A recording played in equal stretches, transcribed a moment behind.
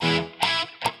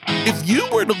If you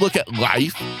were to look at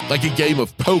life like a game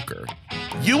of poker,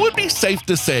 you would be safe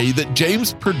to say that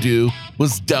James Purdue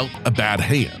was dealt a bad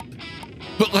hand.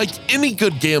 But like any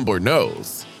good gambler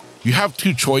knows, you have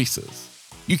two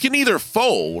choices. You can either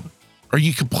fold or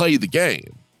you can play the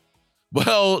game.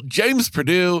 Well, James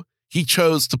Purdue, he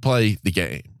chose to play the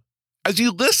game. As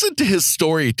you listen to his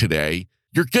story today,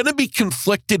 you're going to be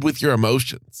conflicted with your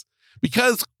emotions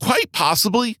because quite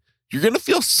possibly you're going to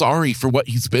feel sorry for what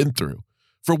he's been through,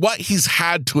 for what he's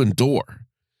had to endure.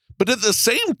 But at the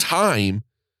same time,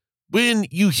 when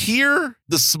you hear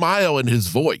the smile in his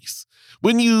voice,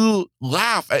 when you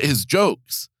laugh at his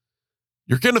jokes,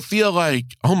 you're going to feel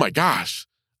like, oh my gosh,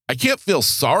 I can't feel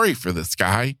sorry for this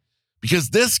guy because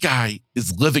this guy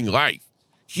is living life.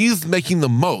 He's making the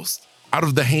most out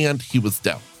of the hand he was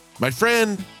dealt. My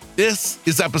friend, this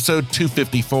is episode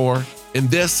 254, and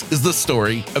this is the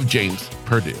story of James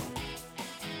Purdue.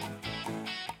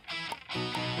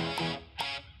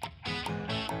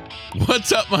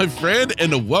 What's up, my friend,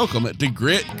 and welcome to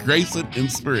Grit, Grace, and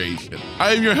Inspiration.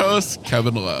 I am your host,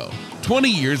 Kevin Lowe. 20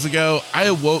 years ago, I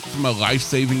awoke from a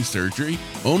life-saving surgery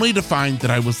only to find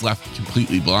that I was left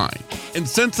completely blind. And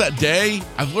since that day,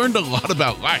 I've learned a lot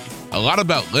about life, a lot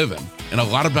about living, and a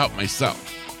lot about myself.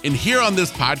 And here on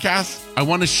this podcast, I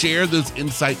want to share those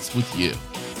insights with you.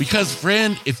 Because,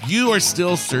 friend, if you are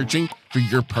still searching for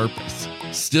your purpose,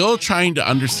 still trying to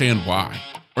understand why,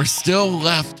 or still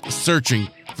left searching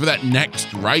for that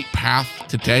next right path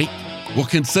to take, well,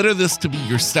 consider this to be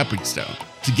your stepping stone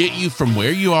to get you from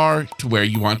where you are to where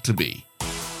you want to be.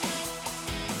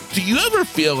 Do you ever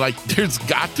feel like there's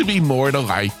got to be more to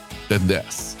life than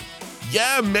this?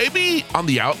 Yeah, maybe on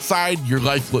the outside, your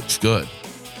life looks good,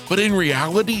 but in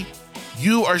reality,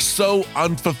 you are so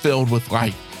unfulfilled with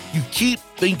life. You keep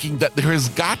thinking that there has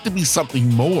got to be something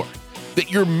more,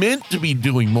 that you're meant to be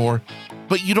doing more,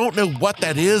 but you don't know what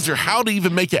that is or how to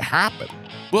even make it happen.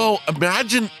 Well,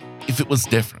 imagine if it was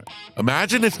different.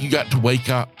 Imagine if you got to wake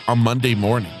up on Monday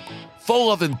morning, full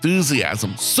of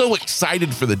enthusiasm, so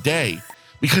excited for the day,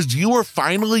 because you are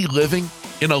finally living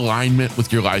in alignment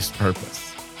with your life's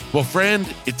purpose. Well, friend,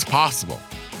 it's possible.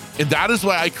 And that is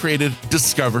why I created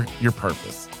Discover Your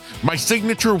Purpose, my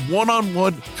signature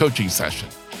one-on-one coaching session,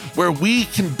 where we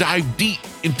can dive deep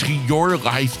into your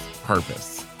life's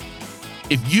purpose.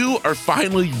 If you are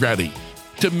finally ready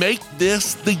to make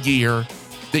this the year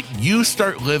that you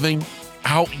start living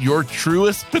out your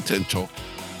truest potential,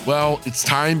 well, it's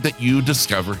time that you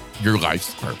discover your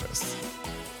life's purpose.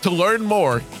 To learn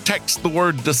more, text the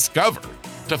word DISCOVER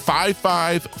to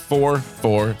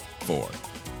 55444.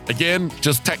 Again,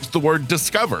 just text the word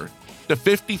DISCOVER to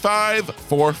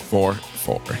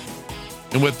 55444.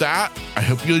 And with that, I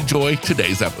hope you enjoy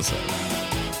today's episode.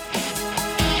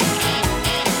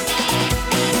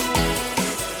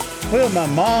 Well, my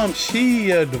mom, she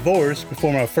divorced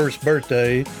before my first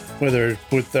birthday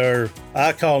with our,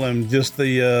 I call him just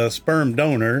the sperm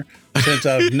donor, since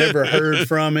I've never heard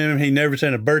from him. He never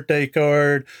sent a birthday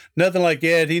card, nothing like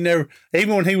that. He never,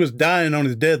 even when he was dying on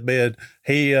his deathbed,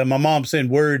 my mom sent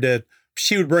word that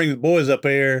she would bring the boys up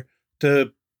there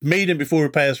to meet him before he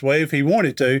passed away if he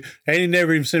wanted to. And he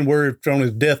never even sent word on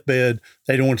his deathbed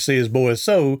they don't want to see his boys.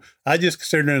 So I just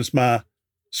consider him as my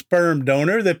sperm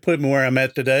donor that put me where I'm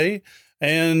at today.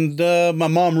 And my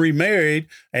mom remarried,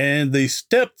 and the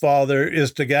stepfather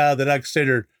is the guy that I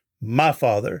consider my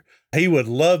father. He would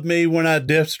love me when I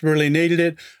desperately needed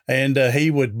it, and he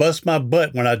would bust my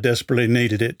butt when I desperately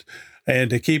needed it,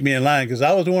 and to keep me in line, because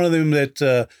I was one of them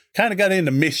that kind of got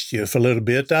into mischief a little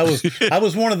bit. I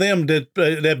was one of them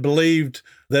that believed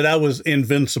that I was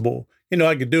invincible. You know,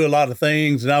 I could do a lot of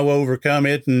things, and I would overcome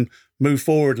it and move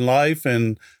forward in life.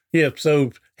 And yeah,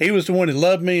 so he was the one that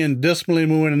loved me and disciplined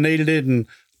me when I needed it and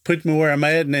put me where I'm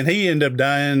at. And then he ended up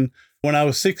dying when I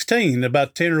was 16,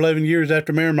 about 10 or 11 years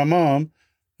after marrying my mom.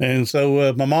 And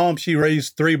so my mom, she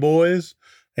raised 3 boys,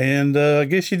 and I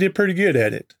guess she did pretty good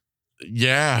at it.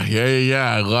 Yeah.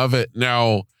 I love it.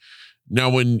 Now,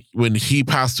 when he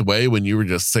passed away, when you were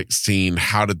just 16,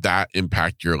 how did that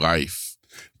impact your life?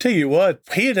 Tell you what,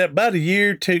 he had about a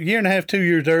year and a half, 2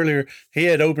 years earlier, he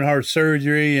had open heart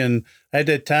surgery. And at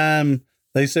that time,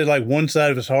 they said like one side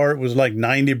of his heart was like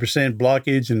 90%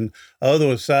 blockage and the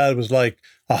other side was like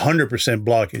 100%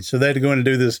 blockage. So they had to go in and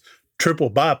do this triple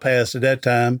bypass at that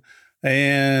time.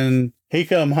 And he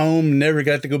come home, never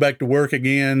got to go back to work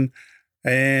again.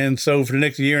 And so for the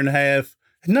next year and a half,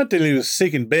 not that he was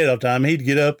sick in bed all the time, he'd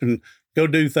get up and go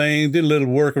do things, did a little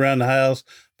work around the house,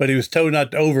 but he was told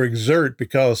not to overexert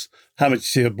because how much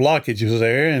blockage was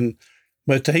there.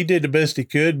 But he did the best he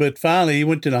could. But finally he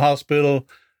went to the hospital,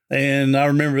 and I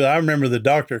remember the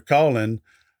doctor calling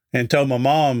and told my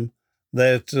mom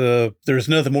that there's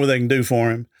nothing more they can do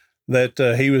for him, that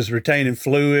he was retaining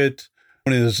fluid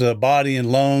in his body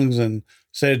and lungs, and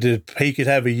said that he could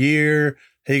have a year,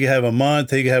 he could have a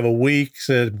month, he could have a week.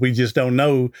 Said, we just don't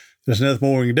know. There's nothing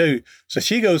more we can do. So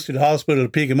she goes to the hospital to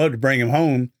pick him up to bring him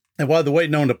home. And while they're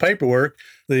waiting on the paperwork,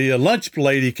 the lunch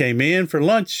lady came in for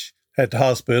lunch at the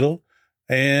hospital.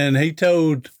 And he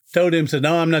told him, said,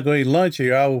 no, I'm not going to eat lunch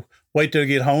here. I'll wait till I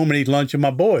get home and eat lunch with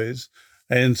my boys.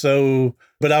 And so,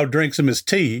 but I'll drink some of his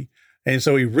tea. And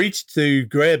so he reached to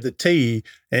grab the tea.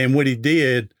 And what he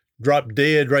did, dropped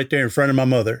dead right there in front of my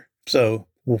mother. So,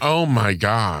 oh my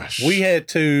gosh. We had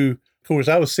to, of course,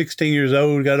 I was 16 years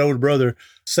old, got an older brother,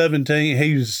 17.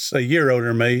 He was a year older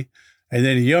than me. And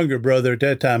then a younger brother at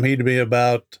that time, he'd be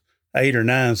about 8 or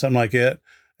 9, something like that.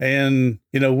 And,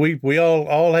 you know, we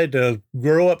all had to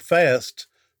grow up fast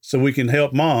so we can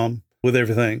help Mom with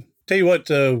everything. Tell you what,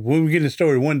 when we get in the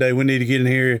story one day, we need to get in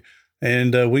here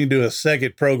and we can do a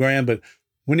second program, but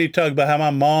we need to talk about how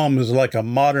my mom is like a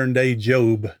modern day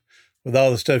Job with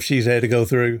all the stuff she's had to go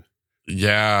through.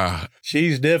 Yeah.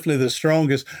 She's definitely the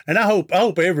strongest. And I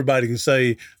hope everybody can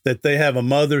say that they have a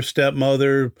mother,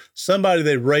 stepmother, somebody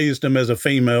that raised them as a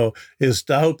female.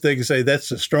 I hope they can say that's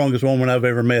the strongest woman I've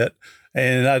ever met.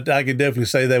 And I can definitely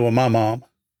say that with my mom.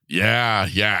 Yeah,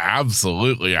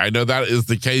 absolutely. I know that is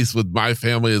the case with my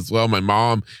family as well, my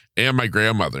mom and my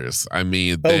grandmothers. I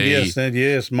mean,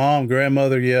 yes, mom,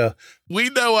 grandmother, yeah. We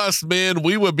know us men,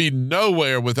 we would be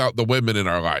nowhere without the women in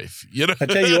our life. You know, I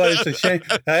tell you what, it's a shame.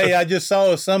 Hey, I just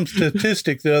saw some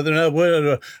statistic the other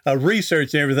night, a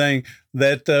research and everything,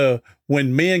 that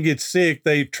when men get sick,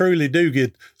 they truly do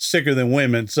get sicker than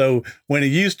women. So when it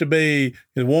used to be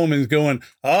the woman's going,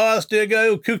 oh, I still got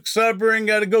to cook supper and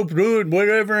got to go do it,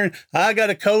 whatever, and I got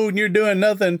a cold and you're doing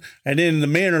nothing. And then the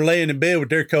men are laying in bed with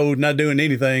their cold, not doing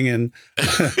anything. And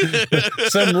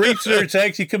some research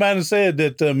actually come out and said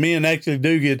that men actually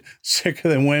do get sicker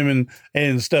than women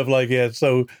and stuff like that.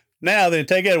 So now then,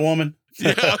 take that, woman.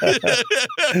 That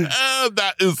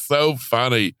is so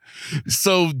funny.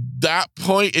 So that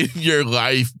point in your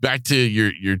life, back to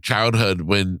your childhood,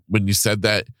 when you said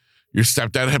that your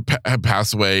stepdad had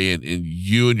passed away and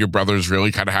you and your brothers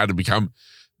really kind of had to become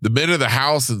the men of the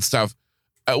house and stuff.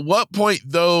 At what point,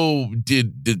 though,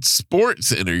 did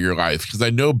sports enter your life? Because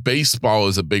I know baseball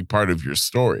is a big part of your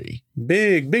story.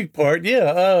 Big part,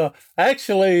 yeah.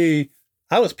 Actually,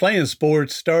 I was playing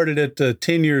sports, started at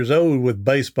 10 years old with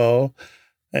baseball,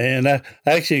 and I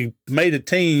actually made a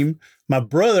team. My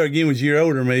brother, again, was a year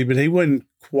older than me, but he wasn't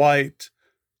quite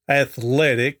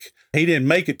athletic. He didn't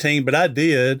make a team, but I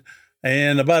did.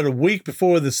 And about a week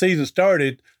before the season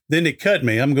started, then they cut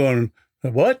me. I'm going,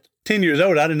 what? 10 years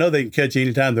old, I didn't know they can cut you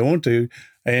anytime they want to.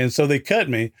 And so they cut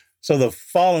me. So the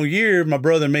following year, my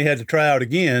brother and me had to try out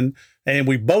again. And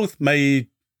we both made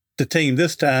the team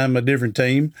this time, a different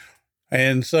team.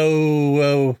 And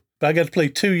so I got to play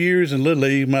 2 years in Little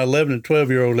League, my 11 and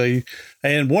 12-year-old league.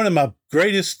 And one of my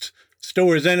greatest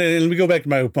stories, and let me go back to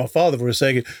my father for a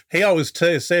second. He always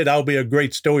said, I'll be a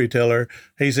great storyteller.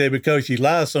 He said, because you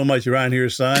lie so much around here,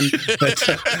 son,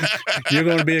 that you're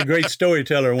going to be a great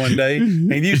storyteller one day.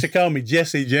 And he used to call me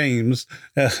Jesse James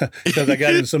because I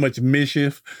got in so much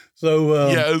mischief. So,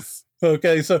 yes.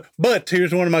 Okay. So, but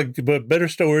here's one of my better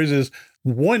stories is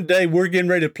one day we're getting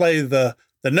ready to play the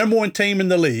number one team in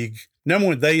the league. Number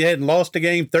one, they hadn't lost a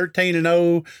game,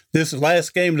 13-0. This is the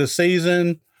last game of the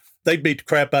season. They beat the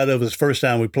crap out of us first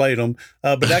time we played them.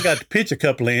 But I got to pitch a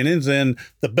couple of innings, and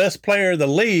the best player of the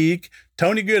league,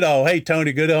 Tony Goodall. Hey,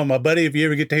 Tony Goodall, my buddy, if you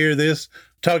ever get to hear this,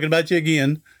 talking about you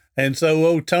again. And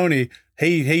so, Tony,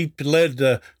 he led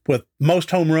with most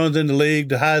home runs in the league,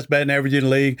 the highest batting average in the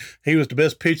league. He was the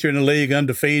best pitcher in the league,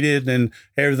 undefeated and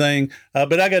everything.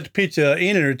 But I got to pitch an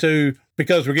inning or two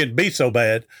because we're getting beat so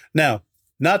bad. Now,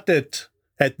 not that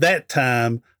at that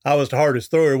time I was the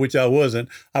hardest thrower, which I wasn't.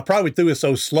 I probably threw it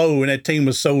so slow and that team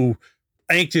was so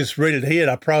anxious, ready to hit,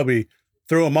 I probably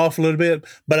threw him off a little bit.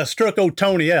 But I struck old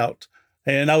Tony out,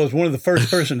 and I was one of the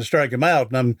first person to strike him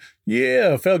out. And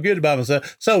I felt good about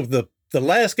myself. So the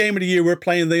last game of the year, we're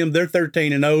playing them. They're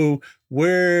 13-0.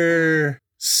 We're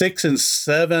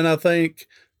 6-7, I think.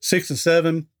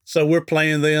 6-7. So we're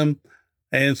playing them.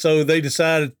 And so they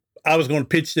decided I was going to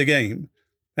pitch the game.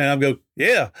 And I go,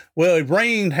 yeah. Well, it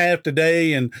rained half the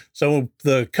day. And so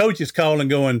the coach is calling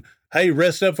going, hey,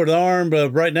 rest up for the arm.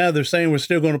 But right now they're saying we're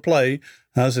still going to play.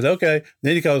 I said, okay.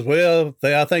 Then he calls, well,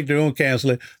 I think they're going to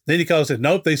cancel it. Then he calls, said,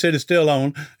 nope, they said it's still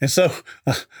on. And so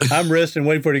I'm resting,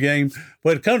 waiting for the game.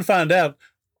 But come to find out,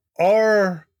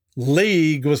 our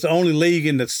league was the only league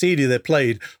in the city that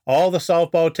played. All the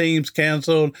softball teams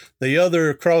canceled. The other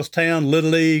across town,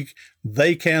 Little League,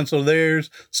 they cancel theirs.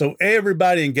 So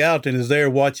everybody in Gallatin is there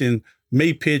watching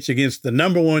me pitch against the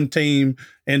number one team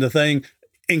in the thing,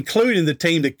 including the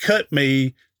team that cut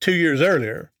me 2 years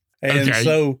earlier. And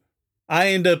so I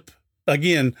end up,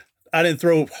 again, I didn't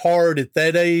throw hard at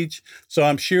that age. So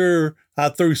I'm sure I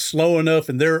threw slow enough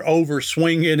and they're over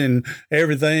swinging and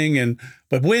everything.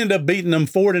 But we ended up beating them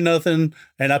 4-0.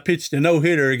 And I pitched a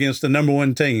no-hitter against the number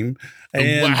one team.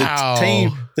 And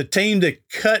the team that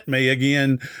cut me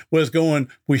again was going,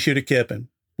 we should have kept him.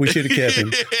 We should have kept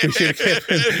him. We should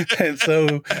have kept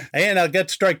him. And I got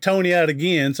to strike Tony out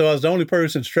again. So I was the only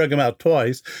person that struck him out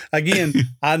twice. Again,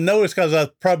 I know it's because I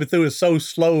probably threw it so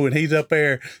slow and he's up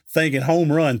there thinking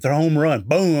home run,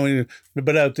 boom.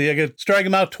 But I got to strike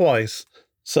him out twice.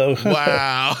 So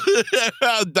wow,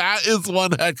 that is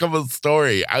one heck of a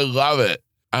story. I love it.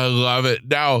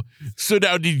 Now,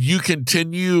 did you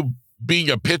continue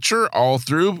being a pitcher all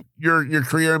through your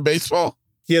career in baseball?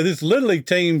 Yeah, this Little League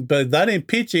team, but I didn't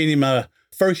pitch any my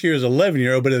first year as an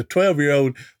 11-year-old, but as a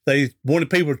 12-year-old, they wanted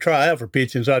people to try out for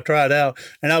pitching. So I tried out,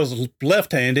 and I was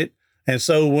left-handed. And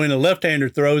so when a left-hander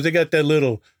throws, they got that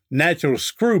little natural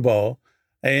screwball.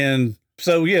 And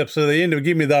so they ended up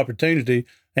giving me the opportunity.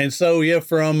 And so,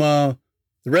 from the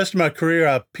rest of my career,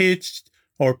 I pitched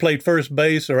or played first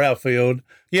base or outfield.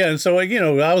 Yeah, and so,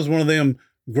 I was one of them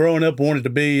growing up wanted to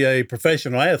be a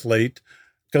professional athlete.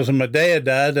 Because when my dad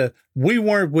died, we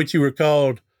weren't what you were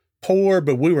called poor,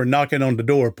 but we were knocking on the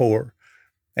door poor.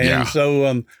 And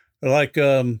so,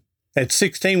 at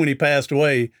 16 when he passed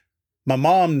away, my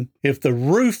mom, if the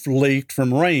roof leaked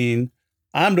from rain,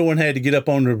 I'm the one who had to get up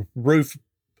on the roof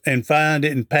and find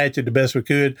it and patch it the best we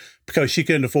could because she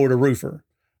couldn't afford a roofer.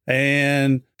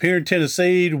 And here in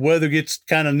Tennessee, the weather gets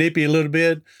kind of nippy a little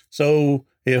bit. So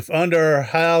if under our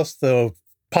house, the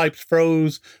pipes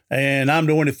froze, and I'm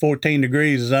the one at 14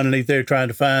 degrees is underneath there trying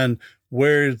to find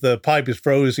where the pipe is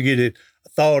froze to get it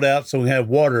thawed out so we have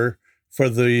water for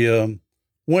the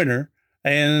winter.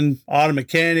 And auto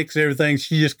mechanics, everything,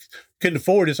 she just couldn't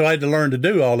afford it, so I had to learn to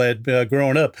do all that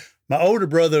growing up. My older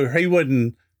brother, he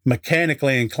wasn't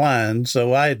mechanically inclined,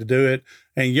 so I had to do it.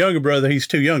 And younger brother, he's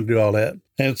too young to do all that.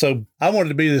 And so I wanted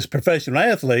to be this professional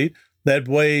athlete. That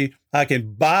way I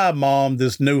can buy mom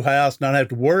this new house, not have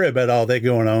to worry about all that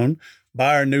going on,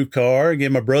 buy her a new car,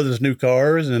 get my brothers new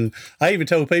cars. And I even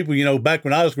told people, back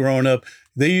when I was growing up,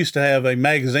 they used to have a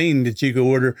magazine that you could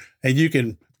order and you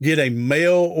can get a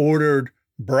mail-ordered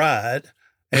bride.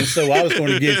 And so I was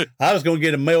going to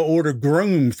get a mail-order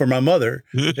groom for my mother.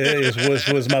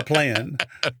 Was my plan.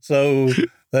 So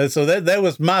that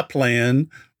was my plan,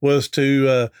 was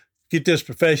to get this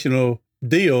professional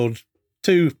deal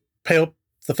to help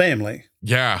the family.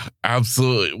 Yeah,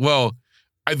 absolutely. Well,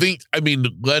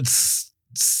 let's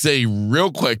say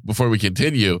real quick before we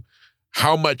continue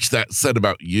how much that said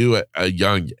about you at a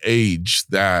young age,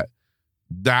 that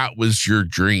was your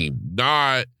dream,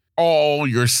 not all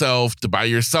yourself to buy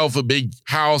yourself a big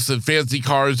house and fancy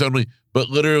cars only, but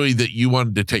literally that you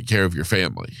wanted to take care of your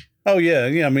family. Oh, yeah.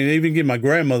 Yeah. I mean, even give my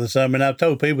grandmother something. I've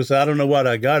told people, I don't know what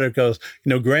I got her because,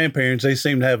 grandparents, they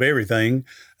seem to have everything.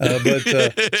 But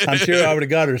I'm sure I would have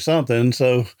got her something.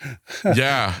 So,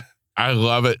 yeah, I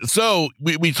love it. So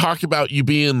we talked about you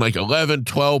being like 11,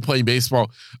 12 playing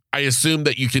baseball. I assume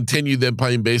that you continued then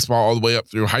playing baseball all the way up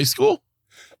through high school?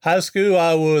 High school,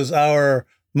 I was our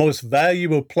most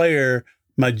valuable player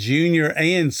my junior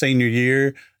and senior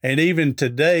year. And even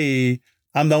today,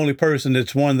 I'm the only person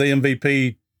that's won the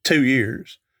MVP 2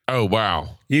 years. Oh,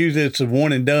 wow. Usually it's a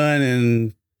one and done,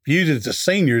 and usually it's the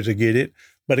seniors that get it.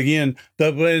 But again,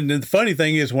 the funny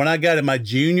thing is when I got in my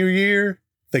junior year,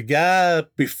 the guy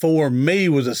before me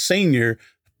was a senior,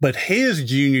 but his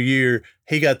junior year,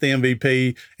 he got the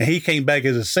MVP, and he came back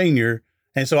as a senior.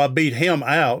 And so I beat him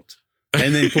out.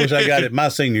 And then, of course, I got it my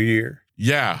senior year.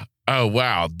 Yeah. Oh,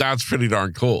 wow. That's pretty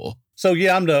darn cool. So,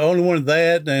 yeah, I'm the only one of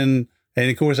that. And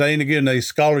of course, I ended up getting a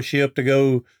scholarship to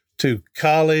go to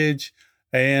college.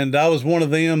 And I was one of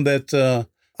them that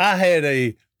I had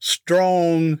a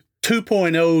strong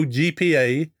 2.0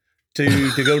 GPA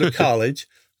to go to college.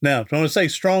 Now, when I say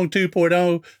strong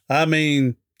 2.0, I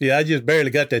mean, yeah, I just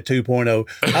barely got that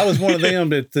 2.0. I was one of them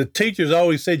that the teachers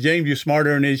always said, James, you're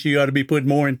smarter than this. You ought to be putting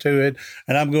more into it.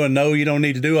 And I'm going, no, you don't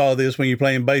need to do all this when you're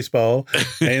playing baseball.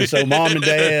 And so mom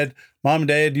and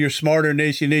dad, you're smarter than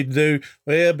this. You need to do,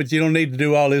 well, but you don't need to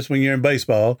do all this when you're in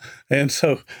baseball. And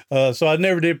so I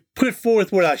never did put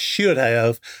forth what I should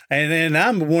have. And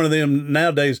I'm one of them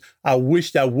nowadays, I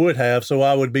wished I would have, so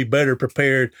I would be better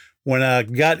prepared when I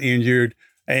got injured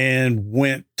and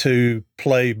went to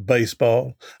play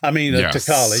baseball. To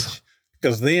college,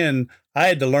 because then I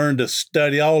had to learn to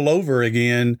study all over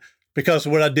again because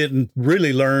of what I didn't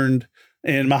really learn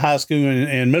in my high school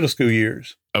and middle school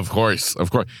years. Of course.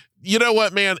 You know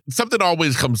what, man? Something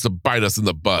always comes to bite us in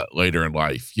the butt later in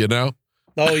life, you know?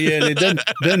 Oh, yeah. And it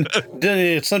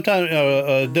doesn't sometimes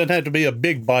doesn't have to be a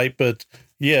big bite, but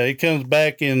yeah, it comes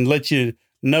back and lets you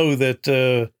know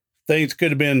that things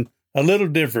could have been a little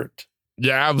different.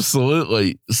 Yeah,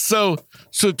 absolutely. So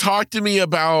talk to me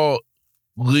about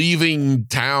leaving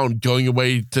town, going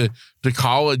away to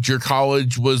college. Your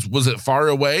college, was it far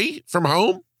away from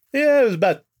home? Yeah, it was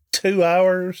about 2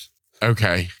 hours.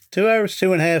 Okay. 2 hours,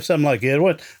 2.5, something like that.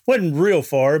 It wasn't real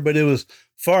far, but it was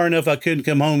far enough I couldn't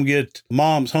come home and get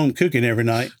mom's home cooking every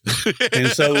night. And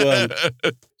so I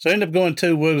ended up going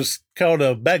to what was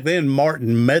called back then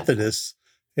Martin Methodist.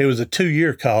 It was a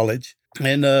 2-year college.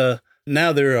 And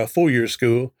now they're a 4-year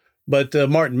school, but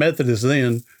Martin Methodist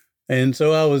then. And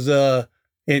so I was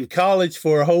in college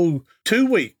for a whole 2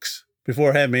 weeks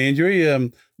before I had my injury.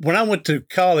 When I went to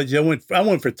college, I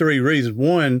went for 3 reasons.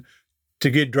 One, to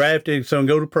get drafted so I can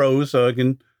go to pros so I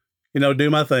can, do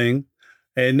my thing.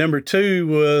 And number 2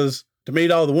 was to meet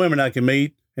all the women I can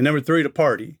meet. And number 3, to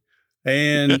party.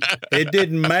 And it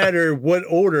didn't matter what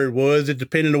order it was. It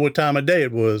depended on what time of day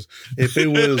it was. If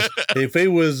it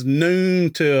was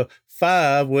noon to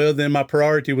 5, well, then my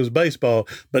priority was baseball.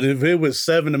 But if it was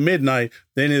 7 to midnight,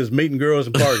 then it was meeting girls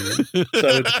and partying.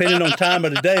 So depending on time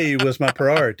of the day was my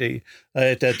priority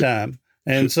at that time.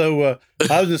 And so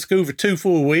I was in school for 2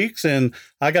 full weeks, and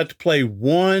I got to play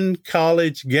 1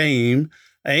 college game.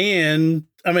 And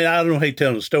I mean, I don't hate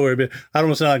telling the story, but I don't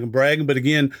want to sound like I'm bragging. But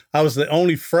again, I was the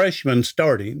only freshman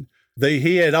starting.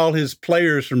 He had all his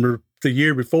players from the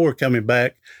year before coming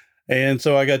back. And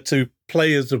so I got to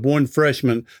play as the 1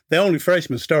 freshman, the only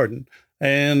freshman starting,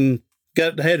 and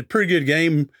had a pretty good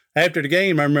game. After the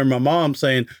game, I remember my mom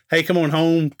saying, "Hey, come on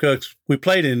home," because we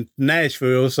played in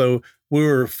Nashville. So we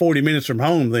were 40 minutes from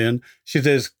home then. She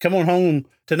says, "Come on home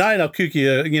tonight. I'll cook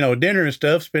you a dinner and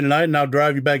stuff, spend the night, and I'll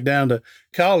drive you back down to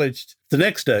college the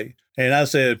next day." And I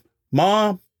said,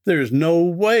 "Mom, there's no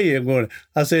way I'm going to."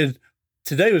 I said,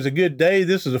 "Today was a good day.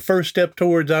 This is the first step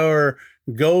towards our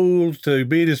goal to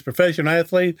be this professional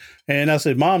athlete." And I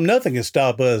said, "Mom, nothing can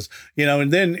stop us."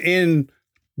 And then in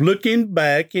looking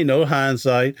back,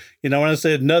 hindsight, when I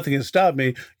said nothing can stop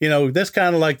me, that's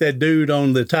kind of like that dude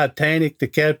on the Titanic, the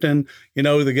captain,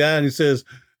 the guy, and he says,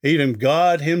 "Even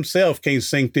God himself can't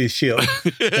sink this ship."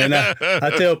 And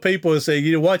I tell people, I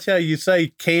say, watch how you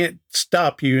say can't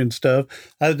stop you and stuff.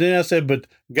 Then I said, but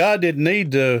God didn't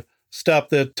need to stop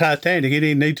the Titanic. He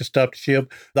didn't need to stop the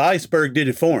ship. The iceberg did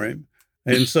it for him.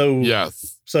 And so,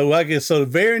 yes. So I guess, the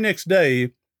very next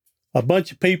day, a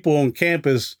bunch of people on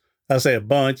campus, I say a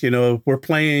bunch, we're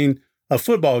playing a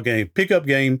football game, pickup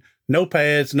game, no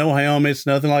pads, no helmets,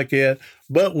 nothing like that.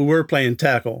 But we were playing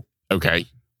tackle. Okay.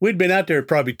 We'd been out there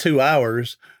probably 2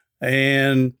 hours,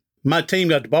 and my team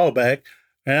got the ball back.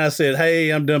 And I said, "Hey,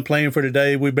 I'm done playing for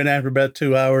today. We've been out for about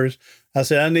 2 hours." I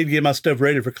said, "I need to get my stuff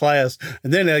ready for class."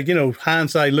 And then,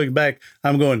 hindsight, looking back,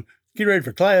 I'm going, "Get ready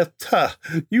for class?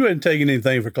 You wasn't taking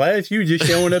anything for class. You were just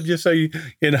showing up just so you.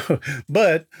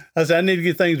 But I said, I need to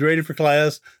get things ready for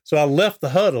class. So I left the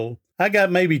huddle. I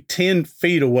got maybe 10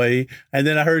 feet away. And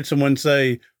then I heard someone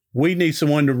say, "We need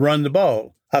someone to run the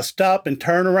ball." I stop and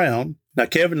turn around. Now,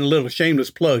 Kevin, a little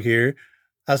shameless plug here.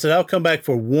 I said, "I'll come back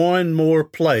for one more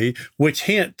play," which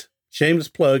hint, shameless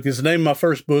plug, is the name of my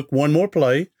first book, One More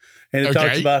Play. And it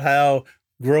talks about how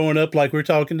growing up like we're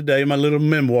talking today, my little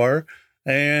memoir.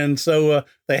 And so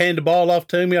they handed the ball off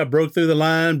to me. I broke through the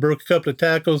line, broke a couple of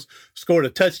tackles, scored a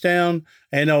touchdown,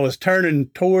 and I was turning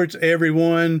towards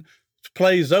everyone.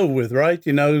 Play's over with, right?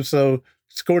 So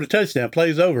scored a touchdown,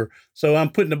 play's over. So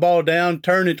I'm putting the ball down,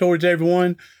 turning towards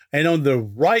everyone. And on the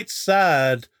right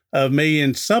side of me,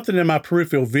 and something in my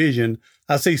peripheral vision,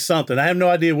 I see something. I have no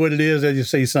idea what it is. I just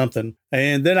see something.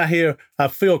 And then I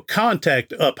feel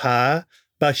contact up high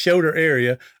by shoulder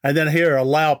area. And then I hear a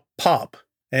loud pop.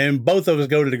 And both of us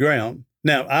go to the ground.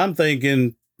 Now, I'm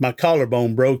thinking my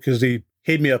collarbone broke because he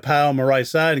hit me up high on my right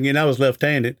side. Again, I was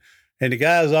left-handed. And the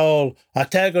guys I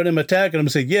tackled him. I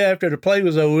said, "Yeah," after the play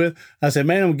was over with. I said,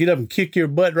 "Man, I'm going to get up and kick your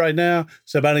butt right now."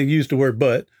 So I didn't use the word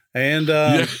butt. And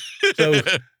so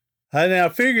I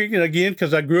figured, again,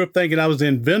 because I grew up thinking I was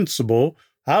invincible,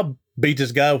 I'll beat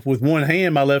this guy with one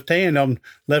hand, my left hand. I'm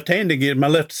left-handed, my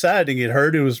left side didn't get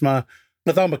hurt. It was I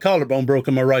thought my collarbone broke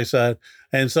on my right side.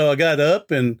 And so I got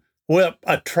up and,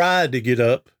 I tried to get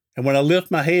up. And when I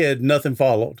lift my head, nothing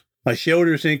followed. My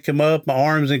shoulders didn't come up. My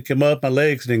arms didn't come up. My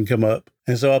legs didn't come up.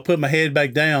 And so I put my head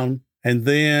back down. And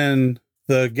then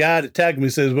the guy that tackled me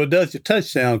says, "Well, does your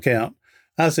touchdown count?"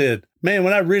 I said, Man,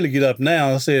 when I really get up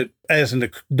now, I said, asking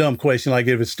the dumb question like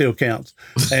if it still counts.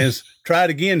 And tried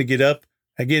again to get up.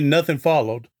 Again, nothing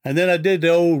followed. And then I did the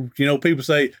old, people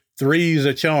say three's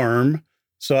a charm.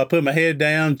 So I put my head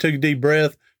down, took a deep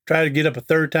breath, tried to get up a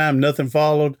third time, nothing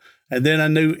followed. And then I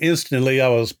knew instantly I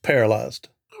was paralyzed.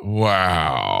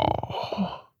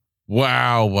 Wow.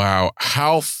 Wow.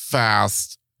 How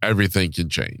fast everything can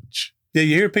change. Yeah,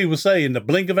 you hear people say in the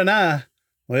blink of an eye.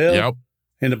 Well, yep.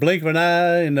 In the blink of an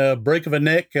eye, in the break of a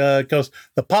neck, because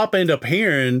the pop I ended up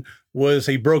hearing was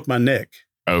he broke my neck.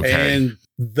 Okay. And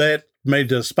that made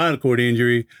the spinal cord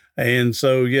injury. And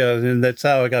so, and that's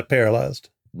how I got paralyzed.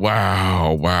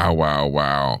 Wow.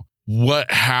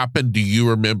 What happened? Do you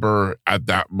remember at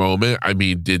that moment? I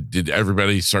mean, did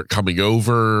everybody start coming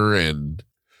over and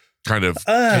kind of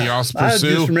chaos pursue?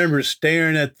 I just remember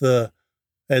staring at the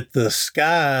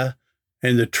sky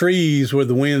and the trees where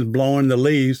the wind's blowing the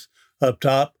leaves up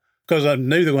top, because I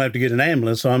knew they were going to have to get an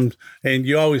ambulance. And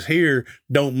you always hear,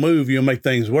 don't move, you'll make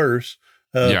things worse.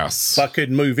 Yes. I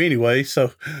couldn't move anyway.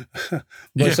 So, so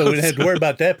we didn't have to worry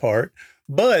about that part.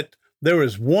 But there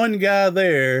was one guy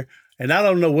there, and I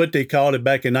don't know what they called it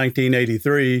back in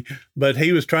 1983, but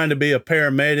he was trying to be a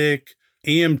paramedic,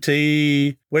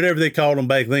 EMT, whatever they called them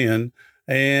back then.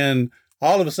 And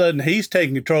all of a sudden, he's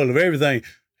taking control of everything.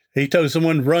 He told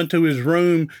someone to run to his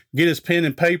room, get his pen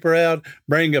and paper out,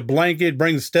 bring a blanket,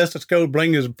 bring the stethoscope,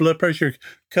 bring his blood pressure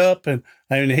cup. And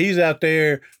he's out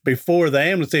there before the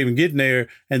ambulance even getting there.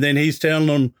 And then he's telling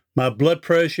them my blood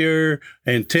pressure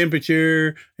and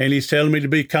temperature. And he's telling me to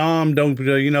be calm. Don't,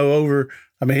 over.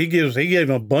 He gave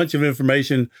them a bunch of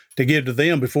information to give to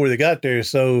them before they got there.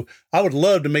 So I would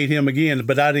love to meet him again,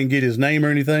 but I didn't get his name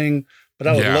or anything. But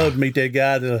I would love to meet that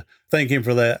guy to thank him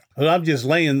for that. I'm just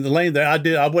laying there.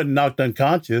 I wasn't knocked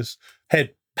unconscious.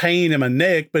 Had pain in my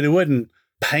neck, but it wasn't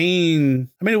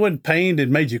pain. It wasn't pain that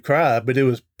made you cry, but it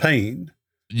was pain.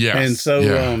 Yes. And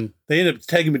so they ended up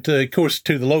taking me to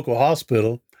the local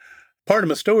hospital. Part of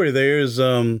my story there is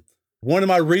one of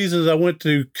my reasons I went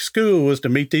to school was to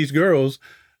meet these girls.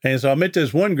 And so I met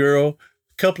this one girl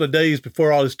a couple of days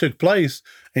before all this took place,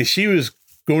 and she was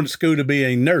going to school to be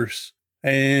a nurse.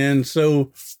 And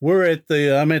so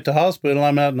I'm at the hospital.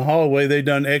 I'm out in the hallway. They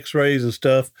done x-rays and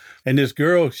stuff. And this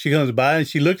girl, she comes by and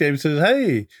she looked at me and says,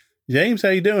 "Hey, James, how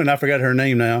you doing?" I forgot her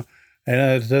name now. And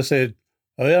I said,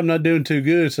 "Oh yeah, I'm not doing too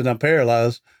good." I said, "I'm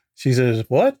paralyzed." She says,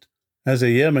 "What?" I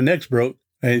said, "Yeah, my neck's broke."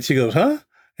 And she goes, "Huh?"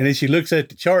 And then she looks at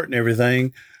the chart and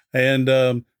everything.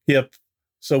 And yep.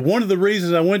 So one of the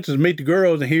reasons I went to meet the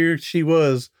girls, and here she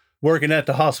was working at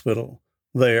the hospital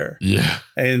there. Yeah.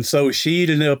 And so she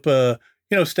ended up,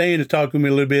 staying to talk with me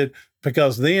a little bit,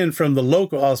 because then from the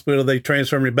local hospital, they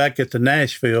transferred me back to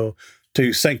Nashville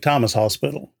to St. Thomas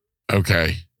Hospital.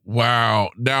 Okay.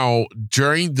 Wow. Now,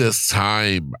 during this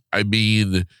time, are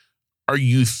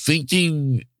you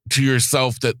thinking to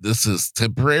yourself that this is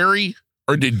temporary,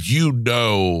 or did you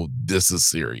know this is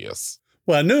serious?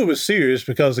 Well, I knew it was serious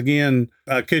because, again,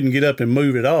 I couldn't get up and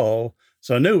move at all.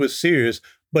 So I knew it was serious.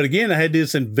 But again, I had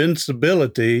this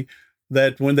invincibility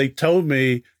that when they told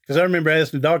me, because I remember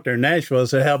asking the doctor in Nashville, I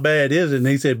said, "How bad is it?" And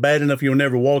he said, "Bad enough you'll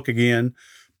never walk again,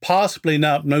 possibly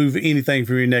not move anything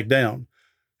from your neck down."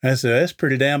 And I said, "That's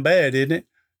pretty damn bad, isn't it?"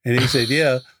 And he said,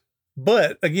 "Yeah."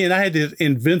 But again, I had this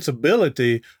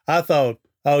invincibility. I thought,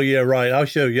 "Oh, yeah, right. I'll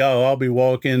show y'all. I'll be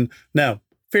walking." Now,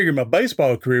 figured my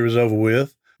baseball career was over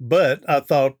with, but I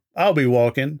thought I'll be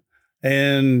walking.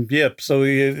 And so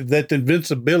that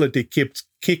invincibility kept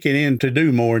kicking in to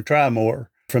do more and try more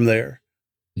from there.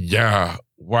 Yeah.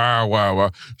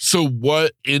 Wow. So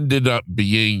what ended up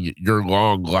being your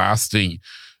long-lasting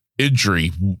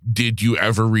injury? Did you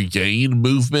ever regain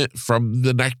movement from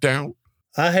the neck down?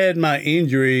 I had my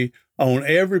injury on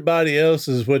everybody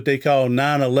else's what they call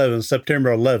 9/11,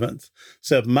 September 11th.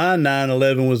 Except my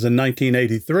 9/11 was in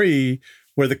 1983,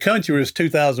 where the country was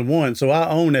 2001. So I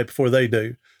own that before they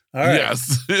do. All right.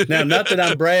 Yes. Now, not that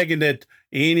I'm bragging that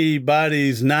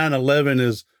anybody's 9/11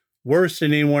 is worse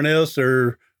than anyone else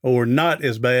or not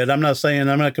as bad. I'm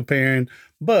not comparing,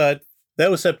 but that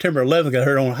was September 11th. I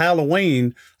heard on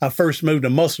Halloween, I first moved a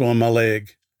muscle on my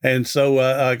leg. And so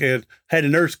I had a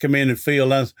nurse come in and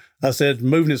feel. I said,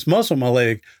 "Moving this muscle on my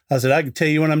leg." I said, "I can tell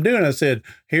you what I'm doing." I said,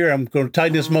 "Here, I'm going to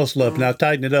tighten this muscle up." And I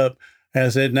tightened it up. And I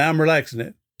said, "Now I'm relaxing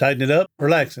it." Tighten it up,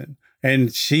 relaxing.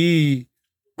 And she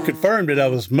confirmed that I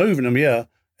was moving them, yeah.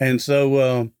 And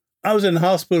so I was in the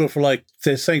hospital for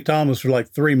St. Thomas for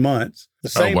 3 months. The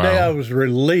same day I was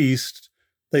released,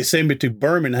 they sent me to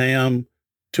Birmingham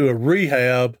to a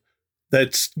rehab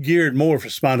that's geared more for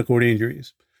spinal cord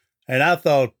injuries. And I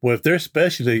thought, well, if they're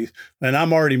specialties, and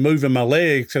I'm already moving my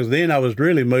legs, because then I was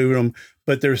really moving them,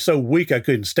 but they're so weak I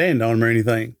couldn't stand on them or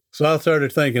anything. So I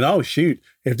started thinking, oh, shoot,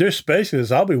 if they're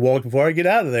specialists, I'll be walking before I get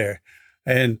out of there.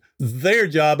 And their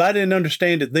job, I didn't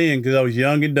understand it then because I was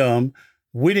young and dumb.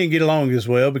 We didn't get along as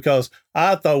well because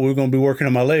I thought we were going to be working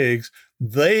on my legs.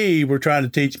 They were trying to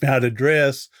teach me how to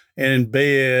dress and in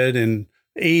bed and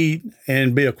eat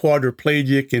and be a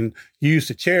quadriplegic and use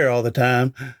the chair all the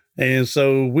time. And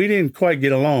so we didn't quite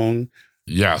get along.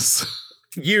 Yes.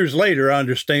 Years later, I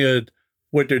understood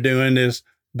what they're doing is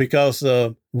because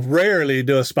rarely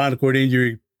do a spinal cord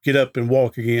injury get up and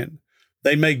walk again.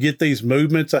 They may get these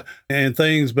movements and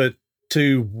things, but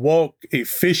to walk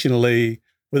efficiently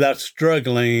without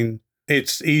struggling,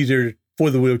 it's easier for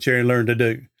the wheelchair and learn to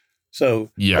do. So,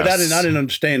 yes. But I didn't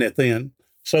understand it then.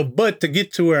 So, but to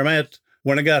get to where I'm at,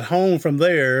 when I got home from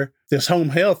there, this home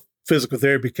health physical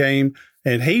therapy came,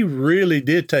 and he really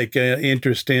did take an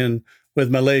interest in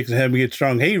with my legs and having me get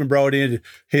strong. He even brought in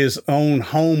his own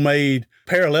homemade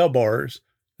parallel bars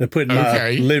to put in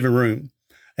my living room.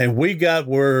 And we got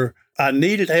where I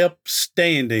needed help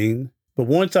standing, but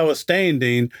once I was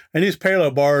standing, and these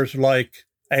parallel bars were like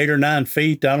 8 or 9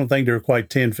 feet, I don't think they were quite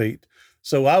 10 feet.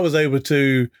 So I was able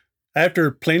to, after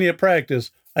plenty of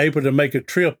practice, able to make a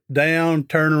trip down,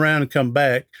 turn around, and come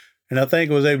back. And I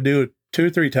think I was able to do it 2 or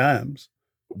 3 times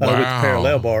with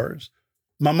parallel bars.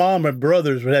 My mom and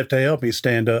brothers would have to help me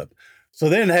stand up. So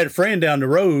then I had a friend down the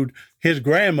road, his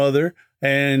grandmother,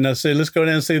 and I said, let's go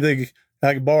down and see if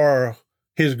I can borrow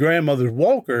his grandmother's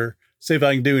walker, see if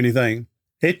I can do anything.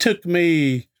 It took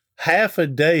me half a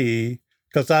day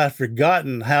because I had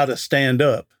forgotten how to stand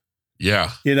up.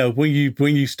 Yeah. You know, when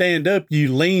you stand up,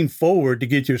 you lean forward to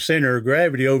get your center of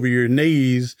gravity over your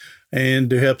knees and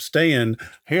to help stand.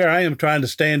 Here I am trying to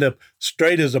stand up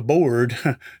straight as a board,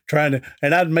 and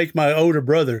I'd make my older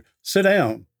brother sit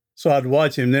down. So I'd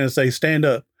watch him, then I'd say, stand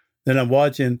up. Then I'm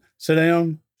watching, sit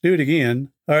down, do it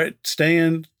again. All right,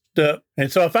 stand up.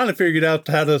 And so I finally figured out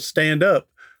how to stand up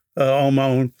on my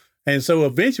own. And so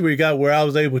eventually we got where I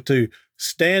was able to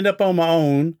stand up on my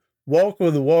own, walk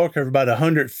with a walker about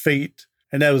 100 feet,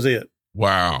 and that was it.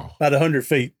 Wow. About 100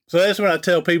 feet. So that's when I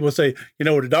tell people, say, you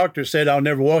know, the doctor said I'll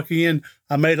never walk again.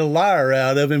 I made a liar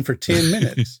out of him for 10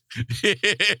 minutes.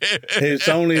 It's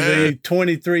only the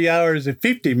 23 hours and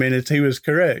 50 minutes he was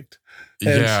correct.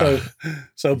 And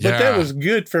but that was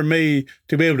good for me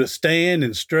to be able to stand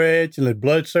and stretch and let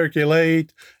blood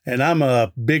circulate. And I'm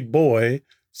a big boy,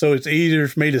 so it's easier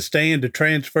for me to stand to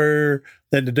transfer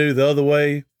than to do the other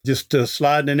way, just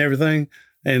sliding and everything.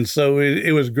 And so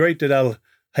it was great that I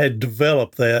had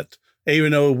developed that,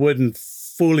 even though it wasn't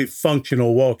fully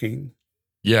functional walking.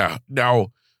 Yeah.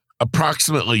 Now,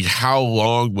 approximately how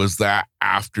long was that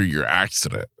after your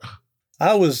accident?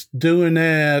 I was doing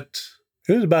that,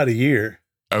 it was about a year.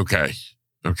 Okay.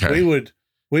 We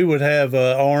would have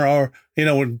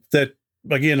when that,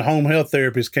 again, home health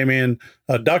therapist came in,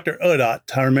 Dr.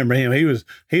 Udot, I remember him. He was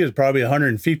probably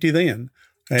 150 then.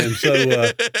 And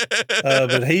so,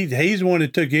 but he's the one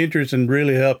that took interest and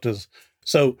really helped us.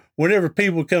 So whenever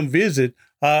people come visit,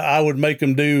 I would make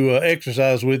them do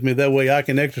exercise with me. That way I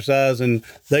can exercise and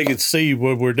they could see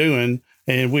what we're doing.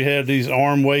 And we had these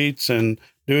arm weights and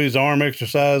do these arm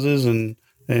exercises.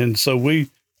 And so we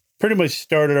pretty much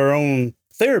started our own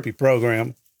therapy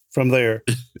program from there.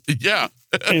 Yeah.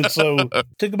 And so it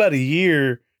took about a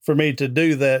year for me to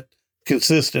do that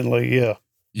consistently. Yeah.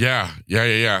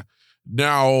 Yeah.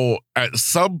 Now, at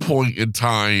some point in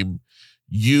time,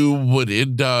 you would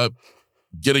end up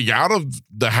getting out of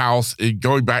the house and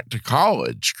going back to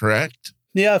college, correct?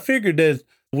 Yeah, I figured that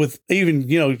with even,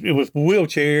 it was a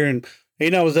wheelchair and,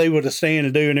 I was able to stand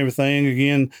and do and everything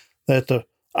again, that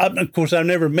of course, I've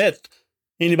never met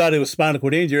anybody with spinal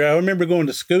cord injury. I remember going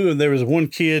to school and there was one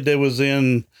kid that was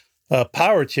in a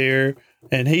power chair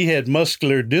and he had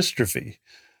muscular dystrophy.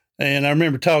 And I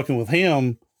remember talking with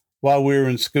him while we were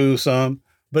in school some,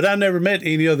 but I never met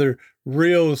any other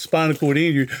real spinal cord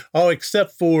injury,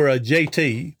 except for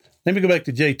JT. Let me go back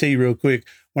to JT real quick.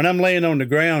 When I'm laying on the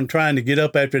ground trying to get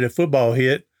up after the football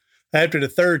hit, after the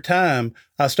third time,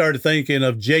 I started thinking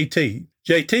of JT.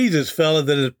 JT's this fella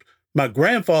that my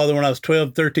grandfather, when I was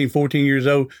 12, 13, 14 years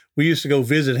old, we used to go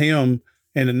visit him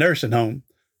in a nursing home.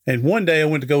 And one day I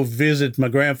went to go visit my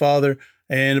grandfather,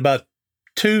 and about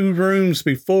 2 rooms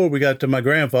before we got to my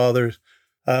grandfather's,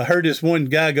 I heard this one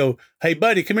guy go, "Hey,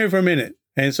 buddy, come here for a minute."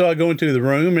 And so I go into the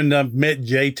room and I met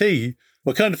JT.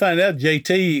 Well, come to find out,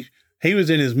 JT, he was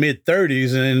in his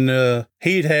mid-30s and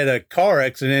he'd had a car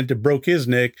accident that broke his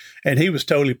neck and he was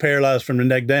totally paralyzed from the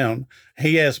neck down.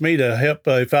 He asked me to help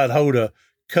if I'd hold a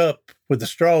cup with a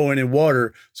straw in and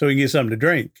water so he can get something to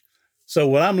drink. So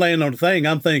when I'm laying on the thing,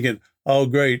 I'm thinking, oh,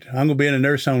 great, I'm going to be in a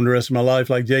nurse home the rest of my life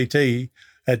like JT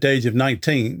at the age of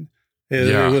 19.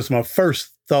 It was my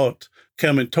first thought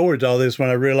coming towards all this when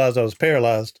I realized I was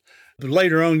paralyzed. But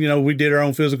later on, we did our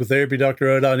own physical therapy, Dr.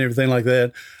 Odot and everything like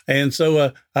that. And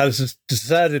so I just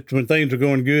decided when things were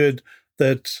going good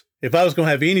that if I was going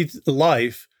to have any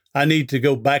life, I need to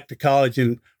go back to college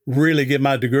and really get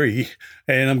my degree.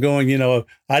 And I'm going,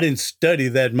 I didn't study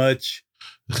that much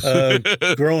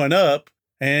growing up.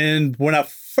 And when I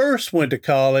first went to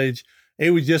college,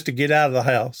 it was just to get out of the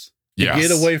house. Yes.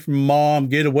 Get away from mom,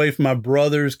 get away from my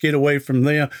brothers, get away from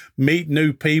them, meet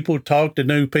new people, talk to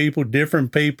new people,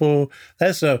 different people.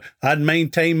 I'd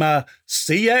maintain my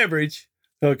C average.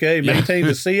 Okay. Maintain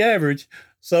the C average.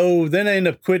 So then I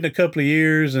ended up quitting a couple of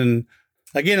years. And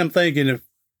again, I'm thinking if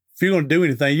you're going to do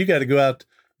anything, you got to go out,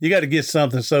 you got to get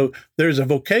something. So there's a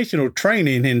vocational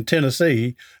training in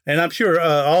Tennessee, and I'm sure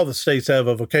all the states have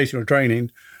a vocational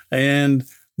training. And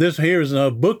this here is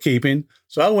bookkeeping.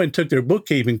 So I went and took their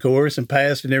bookkeeping course and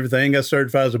passed and everything. Got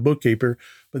certified as a bookkeeper.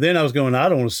 But then I was going, I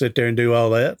don't want to sit there and do all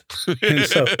that. And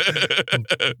so,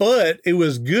 but it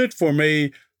was good for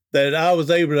me that I was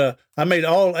able to, I made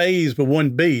all A's but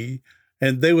one B.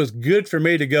 And it was good for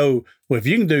me to go, well, if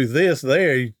you can do this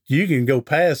there, you can go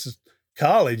past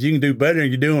college. You can do better than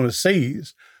you're doing with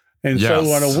C's. And so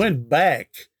when I went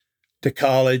back to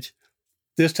college,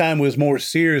 this time was more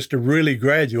serious to really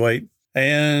graduate.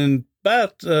 And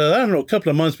about, a couple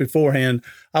of months beforehand,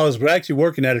 I was actually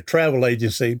working at a travel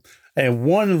agency. And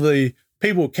one of the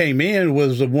people who came in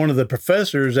was one of the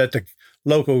professors at the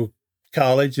local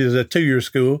college, is a 2-year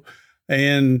school.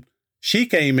 And she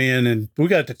came in and we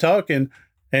got to talking,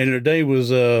 and her name was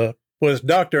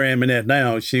Dr. Aminette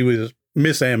now. She was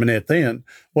Miss Aminette then,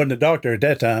 wasn't a doctor at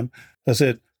that time. I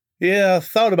said, yeah, I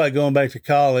thought about going back to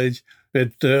college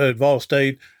at Vol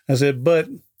State. I said, but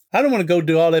I don't want to go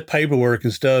do all that paperwork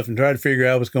and stuff and try to figure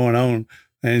out what's going on.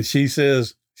 And she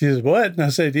says, what? And I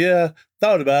said, yeah, I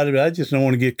thought about it, but I just don't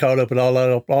want to get caught up in all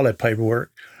that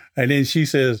paperwork. And then she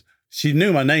says, she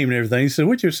knew my name and everything. She said,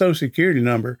 what's your social security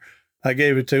number? I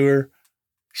gave it to her.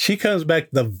 She comes back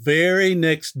the very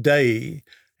next day,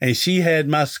 and she had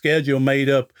my schedule made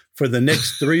up for the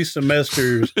next 3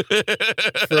 semesters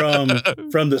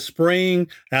from the spring.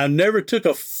 I never took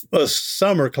a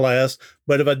summer class,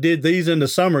 but if I did these in the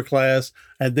summer class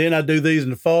and then I do these in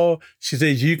the fall, she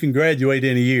says, you can graduate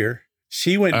in a year.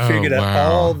 She went and figured out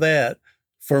all that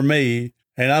for me.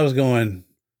 And I was going,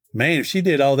 man, if she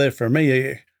did all that for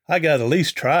me, I got to at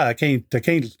least try. I can't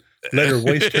let her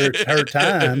waste her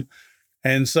time.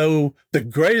 And so the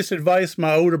greatest advice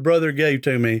my older brother gave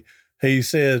to me, he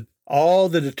said, all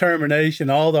the determination,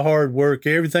 all the hard work,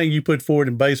 everything you put forward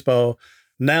in baseball,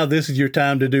 now this is your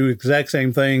time to do the exact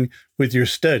same thing with your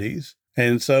studies.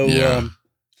 And so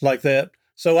like that.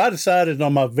 So I decided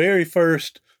on my very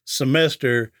first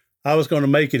semester, I was going to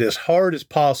make it as hard as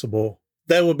possible.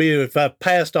 That would be, if I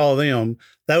passed all of them,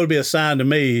 that would be a sign to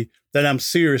me that I'm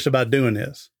serious about doing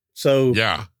this. So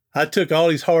I took all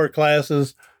these hard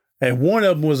classes, and one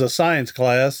of them was a science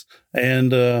class,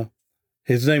 and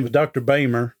his name was Dr.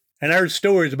 Bamer. And I heard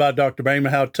stories about Dr.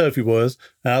 Bamer, how tough he was.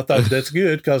 And I thought that's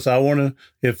good, because I want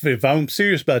to, if I'm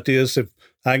serious about this, if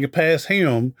I can pass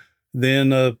him, then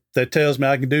that tells me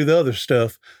I can do the other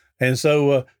stuff. And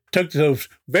so took the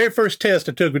very first test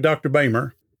I took with Dr.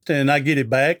 Bamer, and I get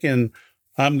it back, and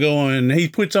I'm going, he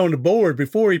puts on the board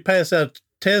before he passed out the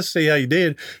test, see how you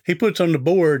did. He puts on the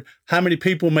board how many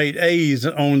people made A's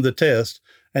on the test,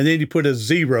 and then he put a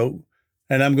 0.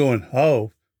 And I'm going,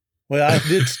 oh, well, I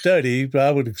did study, but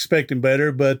I would expect him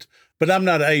better, but I'm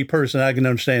not an A person. I can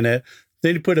understand that.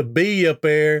 Then he put a B up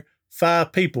there,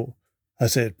 5 people. I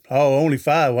said, oh, only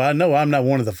 5. Well, I know I'm not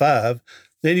one of the 5.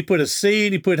 Then he put a C,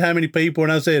 and he put how many people,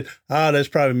 and I said, that's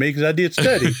probably me, because I did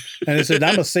study. And he said,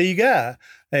 I'm a C guy.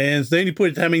 And then he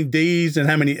put how many D's and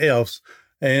how many F's.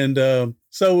 And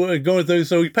so going through,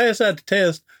 so he passed out the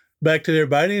test back to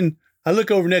everybody, and I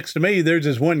look over next to me, there's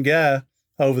this one guy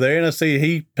over there, and I see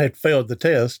he had failed the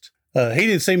test. He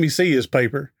didn't see me see his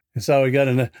paper. And so he got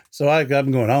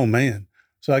I'm going, oh man.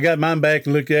 So I got mine back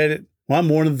and looked at it. Well, I'm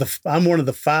one of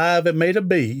the 5 that made a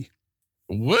B.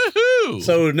 Woohoo!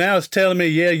 So now it's telling me,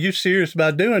 yeah, you're serious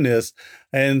about doing this,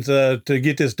 and to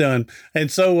get this done. And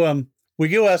so we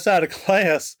go outside of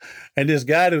class, and this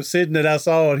guy that was sitting that I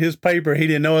saw on his paper, he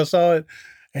didn't know I saw it.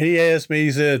 And he asked me,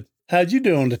 he said, how'd you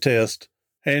do on the test?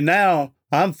 And now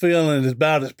I'm feeling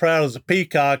about as proud as a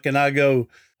peacock. And I go,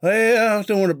 well, I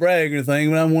don't want to brag or anything,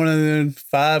 but I'm one of the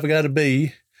 5 I got a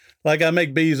B. like I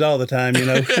make B's all the time,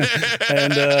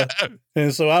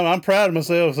 and so I'm proud of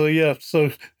myself. So yeah,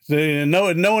 so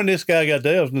knowing this guy got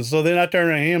D's, and so then I turned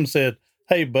around to him and said,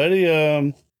 "Hey,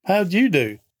 buddy, how'd you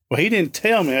do?" Well, he didn't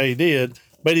tell me how he did,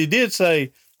 but he did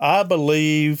say, "I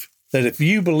believe that if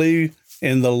you believe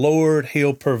in the Lord,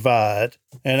 He'll provide."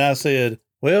 And I said,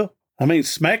 "Well, I mean,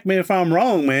 smack me if I'm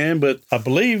wrong, man, but I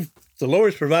believe the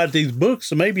Lord's provided these books,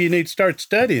 so maybe you need to start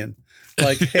studying."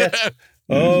 Like that.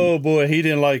 Oh boy, he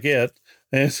didn't like it.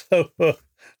 And so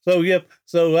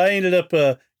I ended up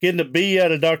getting a B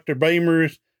out of Dr.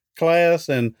 Bamer's class,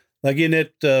 and again,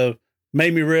 it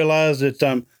made me realize that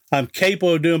I'm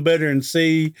capable of doing better in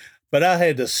C, but I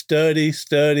had to study.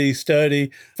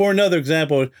 For another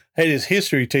example, I had his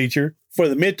history teacher. For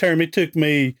the midterm, it took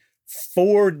me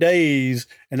 4 days,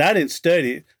 and I didn't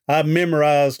study it. I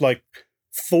memorized like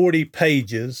 40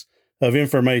 pages of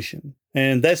information.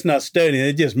 And that's not studying,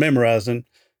 it's just memorizing.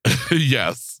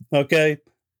 Yes. Okay.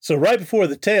 So right before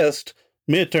the test,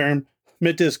 midterm,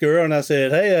 met this girl, and I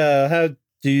said, "Hey, how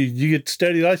do you get to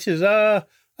study?" She says, "I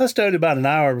studied about an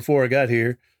hour before I got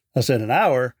here." I said, "An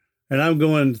hour?" And I'm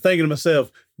thinking to myself,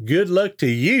 good luck to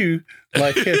you.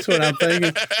 Like, that's what I'm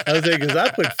thinking. I was thinking, because I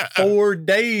put 4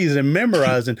 days in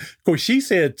memorizing. Of course, she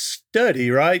said study,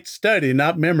 right? Study,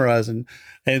 not memorizing.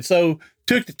 And so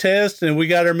took the test, and we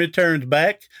got our midterms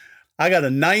back. I got a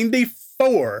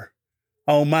 94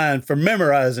 on mine for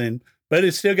memorizing, but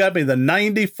it still got me the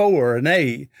 94, an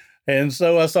A. And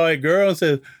so I saw a girl and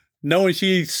said, knowing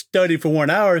she studied for 1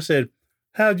 hour, said,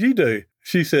 "How'd you do?"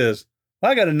 She says,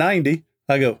 "Well, I got a 90.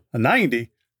 I go, "A 90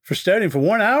 for studying for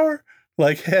 1 hour?"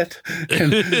 Like that.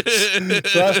 And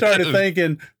so I started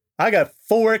thinking, I got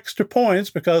 4 extra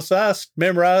points because I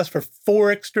memorized for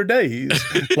 4 extra days.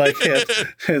 Like that.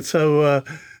 And so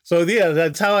yeah,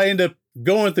 that's how I ended up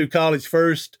going through college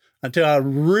first until I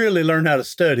really learned how to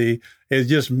study, is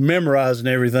just memorizing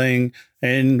everything,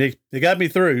 and it got me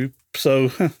through. So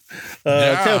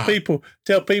tell people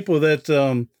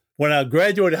that when I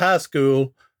graduated high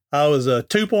school, I was a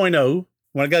 2.0.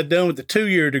 When I got done with the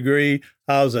 2-year degree,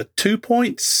 I was a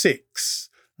 2.6.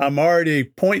 I'm already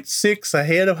 0.6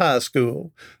 ahead of high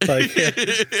school. Like,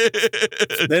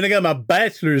 then I got my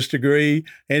bachelor's degree,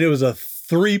 and it was a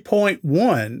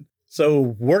 3.1. So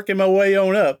working my way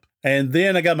on up. And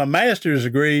then I got my master's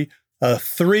degree, a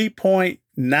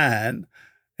 3.9.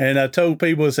 And I told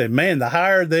people, I said, man, the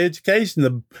higher the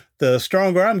education, the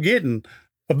stronger I'm getting.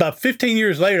 About 15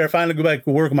 years later, I finally go back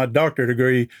to work on my doctorate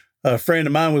degree. A friend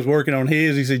of mine was working on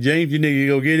his. He said, "James, you need to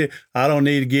go get it." I don't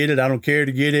need to get it. I don't care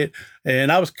to get it.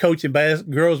 And I was coaching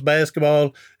girls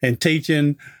basketball and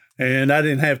teaching, and I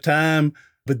didn't have time.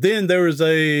 But then there was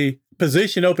a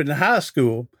position open in high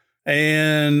school,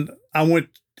 and I went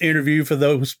to interview for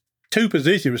those 2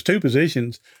 positions. It was 2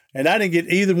 positions, and I didn't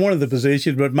get either one of the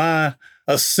positions, but my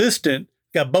assistant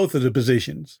got both of the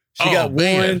positions. She got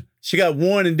one. She got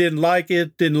one and didn't like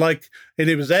it, and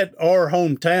it was at our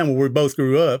hometown where we both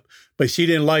grew up, but she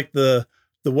didn't like the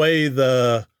way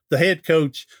the head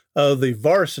coach of the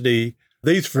varsity,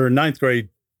 these for 9th grade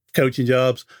coaching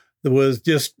jobs, that was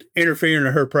just interfering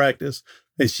in her practice.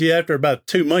 And she, after about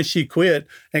 2 months, she quit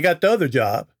and got the other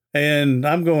job. And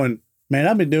I'm going, man,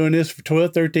 I've been doing this for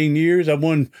 12, 13 years. I've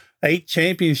won 8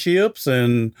 championships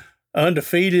and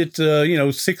undefeated,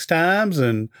 6 times.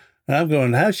 And I'm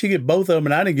going, how'd she get both of them?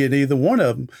 And I didn't get either one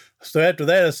of them. So after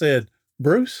that, I said,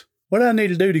 "Bruce, what do I need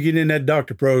to do to get in that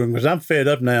doctor program? Because I'm fed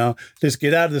up now. Let's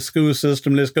get out of the school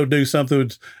system. Let's go do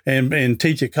something and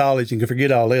teach at college and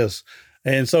forget all this."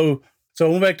 And so I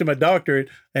went back to my doctorate,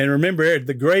 and remember,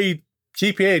 the grade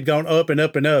GPA had gone up and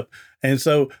up and up. And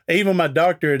so even my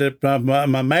doctorate,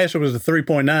 my master was a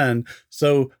 3.9.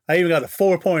 So I even got a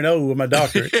 4.0 with my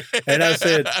doctorate. And I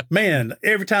said, man,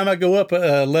 every time I go up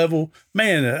a level,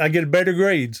 man, I get better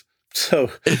grades.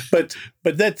 So, but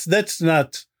that's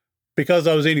not because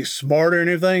I was any smarter or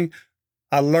anything.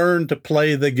 I learned to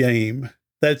play the game.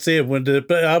 That's it.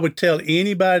 I would tell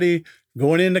anybody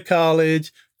going into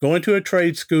college, going to a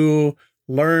trade school,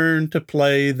 learn to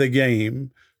play the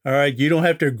game. All right. You don't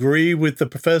have to agree with the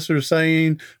professor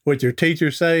saying, what your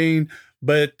teacher's saying,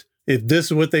 but if this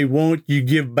is what they want, you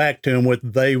give back to them what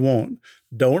they want.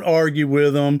 Don't argue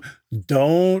with them.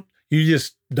 Don't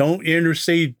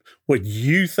intercede what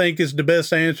you think is the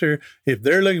best answer. If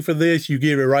they're looking for this, you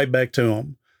give it right back to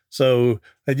them. So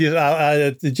I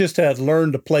just had to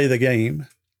learn to play the game.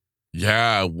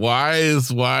 Yeah.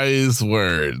 Wise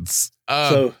words.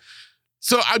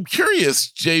 So I'm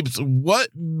curious, James, what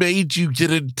made you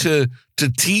get into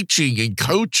teaching and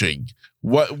coaching?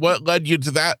 What led you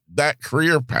to that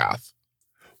career path?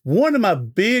 One of my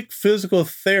big physical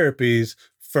therapies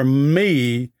for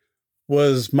me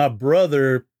was my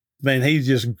brother. Man, he's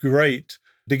just great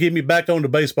to get me back on the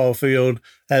baseball field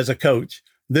as a coach.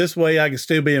 This way I can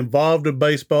still be involved in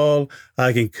baseball.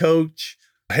 I can coach,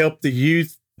 help the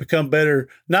youth become better,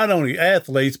 not only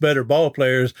athletes, better ball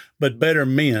players, but better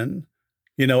men,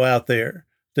 out there.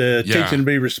 To teach them to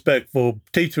be respectful,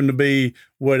 teach them to be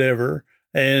whatever.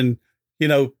 And,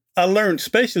 I learned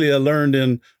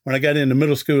when I got into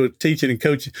middle school teaching and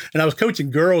coaching, and I was coaching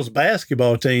girls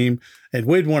basketball team, and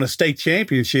we'd won a state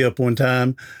championship one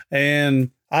time.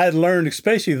 And I had learned,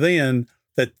 especially then,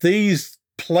 that these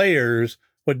players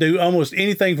would do almost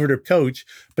anything for their coach,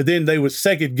 but then they would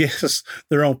second guess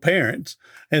their own parents.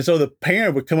 And so the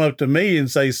parent would come up to me and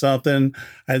say something,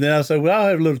 and then I say, well, I'll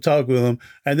have a little talk with them.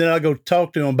 And then I'll go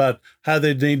talk to them about how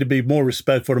they need to be more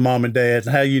respectful to mom and dad,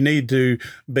 and how you need to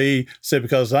be,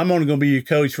 because I'm only going to be your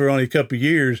coach for only a couple of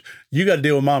years. You got to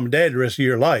deal with mom and dad the rest of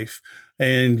your life.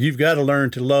 And you've got to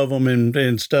learn to love them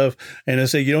and stuff. And I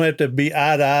said, you don't have to be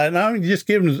eye to eye. And I'm just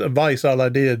giving them advice, all I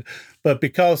did. But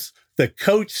because the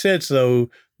coach said so,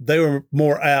 they were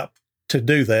more apt to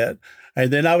do that.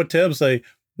 And then I would tell them, say,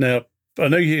 now, I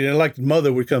know you, like the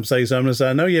mother would come say something. And say,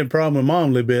 I know you had a problem with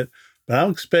mom a little bit, but I'm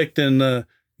expecting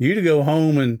you to go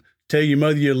home and tell your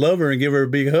mother you love her and give her a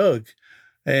big hug.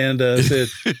 And said,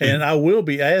 and I will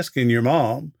be asking your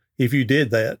mom if you did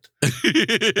that.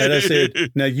 And I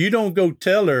said, now you don't go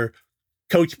tell her,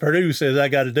 Coach Perdue says I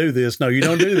got to do this. No, you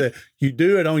don't do that. You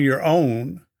do it on your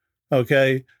own.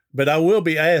 Okay. But I will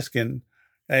be asking.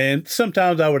 And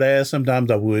sometimes I would ask,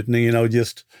 sometimes I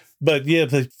wouldn't, but yeah,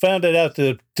 they found it out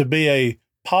to be a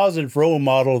positive role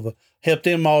model, to help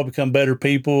them all become better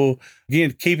people.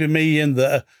 Again, keeping me in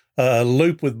the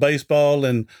loop with baseball.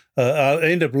 And I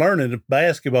ended up learning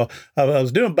basketball. I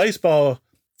was doing baseball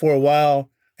for a while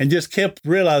and just kept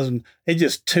realizing it's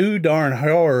just too darn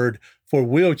hard for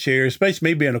wheelchairs,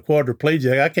 especially me being a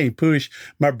quadriplegic. I can't push.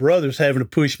 My brother's having to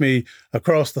push me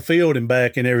across the field and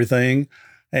back and everything.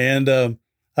 And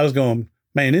I was going,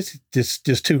 man, it's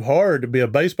just too hard to be a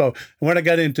baseball. And when I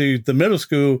got into the middle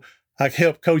school, I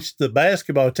helped coach the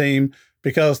basketball team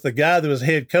because the guy that was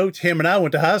head coach, him and I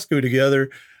went to high school together,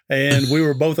 and we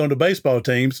were both on the baseball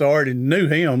team. So I already knew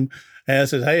him. And I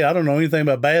said, hey, I don't know anything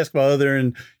about basketball other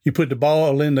than you put the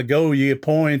ball in the goal, you get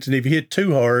points. And if you hit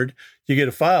too hard, you get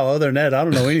a foul. Other than that, I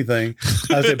don't know anything.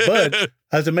 I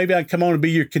said, maybe I can come on and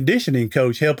be your conditioning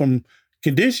coach, help them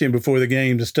condition before the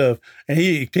games and stuff. And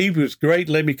he was great,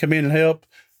 let me come in and help.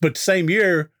 But the same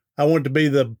year, I wanted to be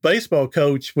the baseball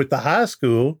coach with the high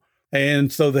school.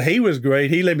 And so he was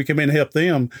great. He let me come in and help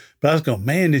them. But I was going,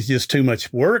 man, it's just too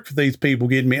much work for these people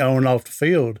getting me on and off the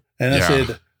field. And I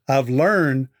said, I've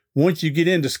learned once you get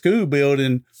into school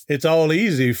building, it's all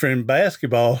easy for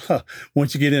basketball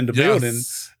once you get into building.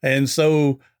 And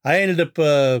so I ended up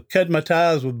cutting my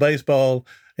ties with baseball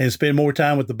and spend more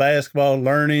time with the basketball,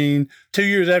 learning. 2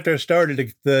 years after I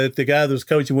started, the guy that was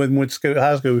coaching with me went to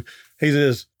high school. He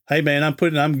says, hey, man,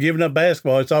 I'm giving up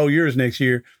basketball. It's all yours next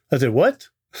year. I said, what?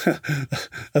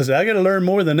 I said, I got to learn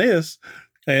more than this.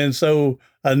 And so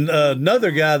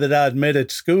another guy that I'd met at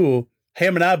school,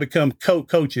 him and I become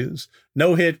co-coaches.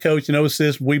 No head coach, no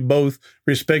assistant. We both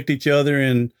respect each other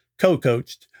and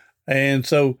co-coached. And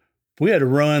so we had a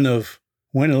run of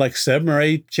winning like 7 or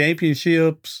 8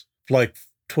 championships, like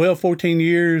 12, 14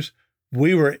 years.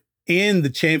 We were in the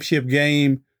championship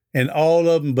game in all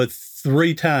of them but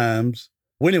 3 times.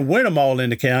 We didn't win them all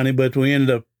in the county, but we ended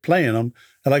up playing them.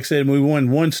 And like I said, we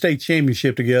won 1 state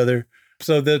championship together.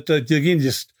 So that, again,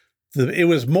 it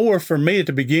was more for me at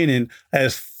the beginning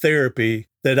as therapy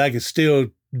that I could still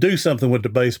do something with the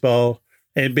baseball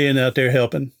and being out there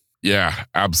helping. Yeah,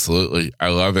 absolutely. I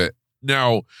love it.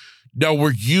 Now,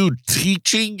 were you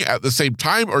teaching at the same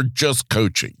time or just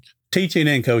coaching? Teaching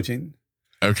and coaching.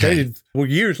 Okay.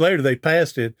 Years later, they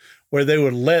passed it where they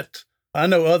would let, I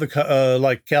know other,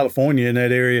 like California in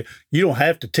that area, you don't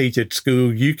have to teach at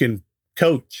school. You can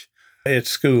coach at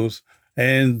schools.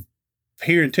 And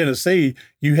here in Tennessee,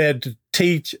 you had to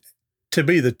teach to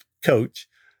be the coach.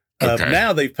 Okay.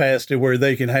 Now they've passed it where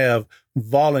they can have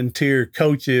volunteer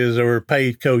coaches or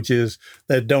paid coaches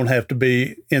that don't have to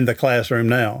be in the classroom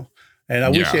now. And I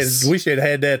wish they'd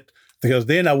had that, because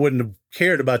then I wouldn't have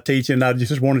cared about teaching. I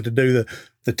just wanted to do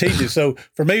the teaching. So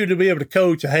for me to be able to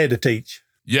coach, I had to teach.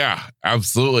 Yeah,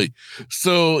 absolutely.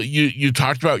 So you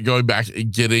talked about going back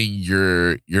and getting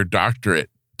your doctorate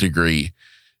degree.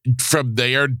 From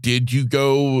there, did you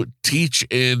go teach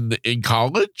in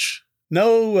college?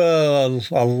 No,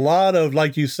 a lot of,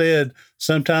 like you said,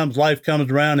 sometimes life comes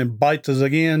around and bites us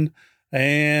again.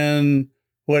 And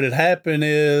what had happened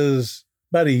is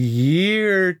about a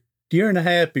year and a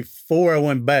half before I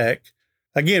went back,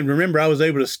 again, remember, I was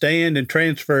able to stand and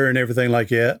transfer and everything like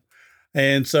that.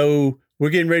 And so we're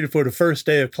getting ready for the first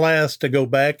day of class to go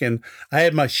back. And I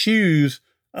had my shoes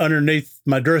underneath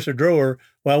my dresser drawer.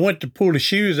 Well, I went to pull the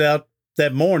shoes out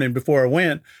that morning before I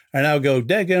went, and I'll go,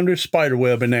 daggone, there's spider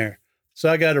web in there. So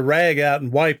I got a rag out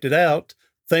and wiped it out,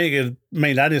 thinking,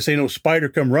 I didn't see no spider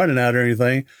come running out or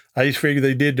anything. I just figured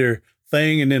they did their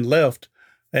thing and then left.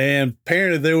 And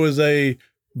apparently there was a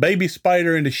baby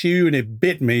spider in the shoe, and it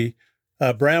bit me,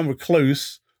 brown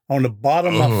recluse, on the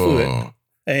bottom of my foot.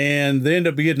 And they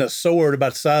ended up getting a sore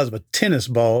about the size of a tennis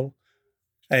ball,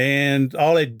 and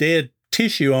all that dead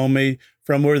tissue on me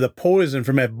from where the poison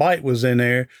from that bite was in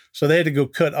there. So they had to go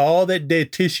cut all that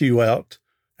dead tissue out.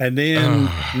 And then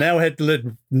now I had to let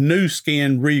new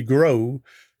skin regrow.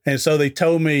 And so they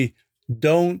told me,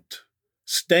 don't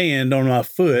stand on my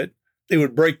foot. It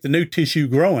would break the new tissue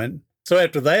growing. So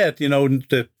after that,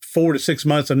 the 4 to 6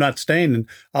 months of not standing,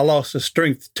 I lost the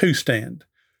strength to stand.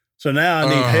 So now I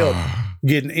need help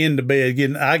getting into bed.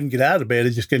 I can get out of bed. I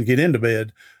just couldn't get into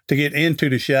bed, to get into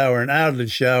the shower and out of the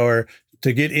shower,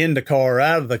 to get in the car,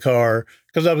 out of the car,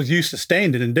 because I was used to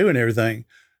standing and doing everything.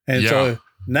 And so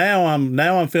now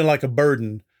I'm feeling like a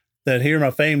burden, that here my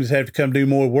families have to come do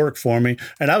more work for me.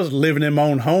 And I was living in my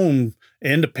own home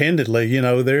independently.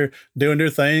 They're doing their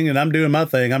thing and I'm doing my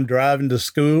thing. I'm driving to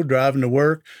school, driving to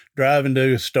work, driving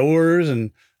to stores,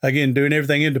 and again, doing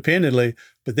everything independently.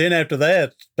 But then after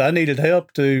that, I needed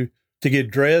help to get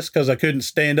dressed because I couldn't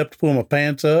stand up to pull my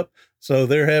pants up. So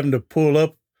they're having to pull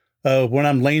up when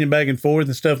I'm leaning back and forth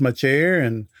and stuff in my chair.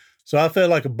 And so I felt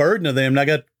like a burden to them, and I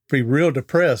got pretty real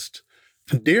depressed.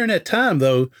 During that time,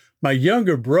 though, my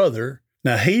younger brother,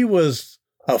 now he was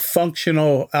a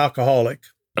functional alcoholic.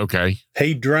 Okay.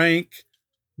 He drank,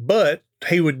 but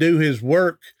he would do his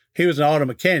work. He was an auto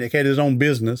mechanic, had his own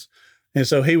business. And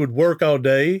so he would work all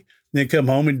day, then come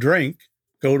home and drink,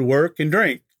 go to work and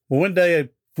drink. Well, one day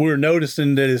we were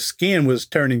noticing that his skin was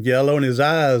turning yellow and his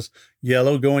eyes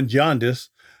yellow, going jaundice.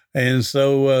 And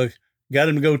so got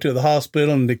him to go to the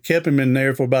hospital, and they kept him in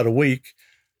there for about a week.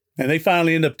 And they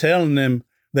finally ended up telling them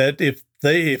that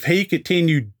if he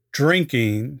continued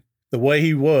drinking the way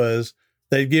he was,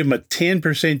 they'd give him a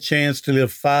 10% chance to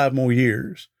live 5 more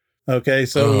years. Okay,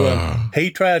 so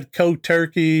he tried cold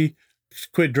turkey,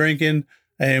 quit drinking,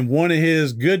 and one of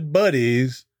his good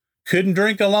buddies couldn't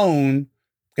drink alone,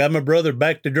 got my brother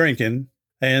back to drinking.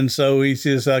 And so he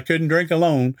says, I couldn't drink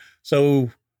alone.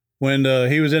 So when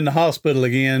he was in the hospital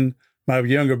again, my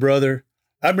younger brother,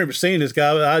 I remember seeing this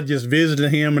guy. I just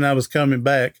visited him when I was coming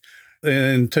back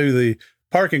into the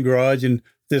parking garage, and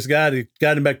this guy that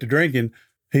got him back to drinking,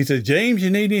 he said, James, you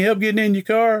need any help getting in your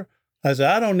car? I said,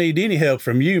 I don't need any help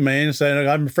from you, man. He said,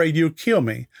 I'm afraid you'll kill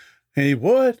me. And he,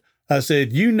 what? I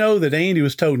said, you know that Andy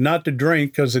was told not to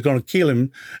drink because they're going to kill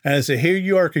him. And I said, here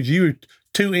you are, because you were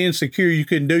too insecure. You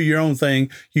couldn't do your own thing.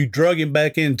 You drug him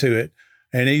back into it.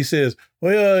 And he says,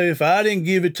 well, if I didn't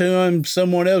give it to him,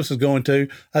 someone else is going to.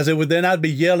 I said, well, then I'd be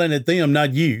yelling at them,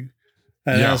 not you.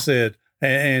 And I said,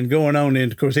 and going on,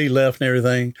 and of course he left and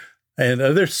everything. And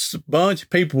there's a bunch of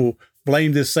people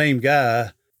blame this same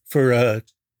guy for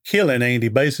killing Andy,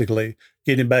 basically,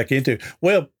 getting him back into it.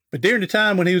 Well, but during the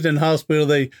time when he was in the hospital,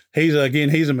 he's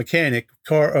a mechanic,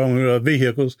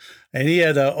 vehicles, and he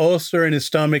had an ulcer in his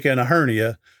stomach and a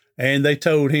hernia. And they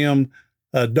told him,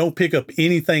 don't pick up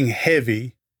anything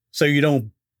heavy so you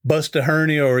don't bust a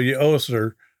hernia or your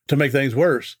ulcer to make things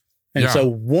worse. And so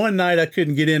one night I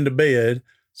couldn't get into bed.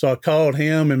 So I called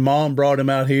him, and Mom brought him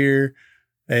out here,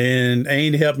 and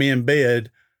Andy helped me in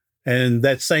bed. And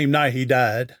that same night he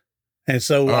died. And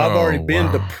so I've already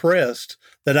been depressed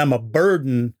that I'm a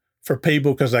burden for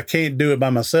people because I can't do it by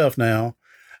myself now.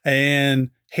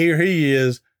 And here he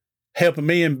is helping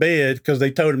me in bed because they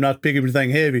told him not to pick up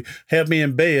anything heavy, help me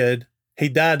in bed. He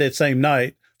died that same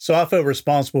night. So I felt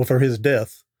responsible for his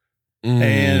death.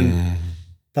 And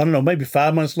I don't know, maybe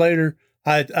 5 months later,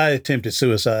 I attempted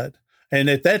suicide. And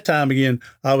at that time, again,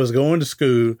 I was going to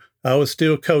school. I was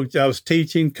still I was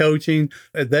teaching, coaching.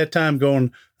 At that time,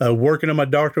 working on my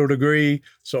doctoral degree.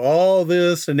 So all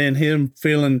this, and then him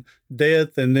feeling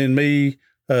death, and then me,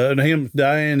 him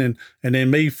dying, and then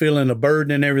me feeling a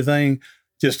burden and everything,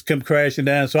 just come crashing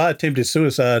down. So I attempted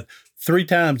suicide 3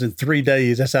 times in 3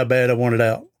 days. That's how bad I wanted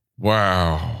out.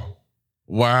 Wow.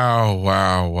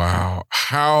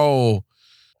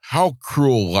 How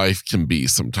cruel life can be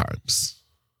sometimes.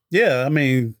 Yeah, I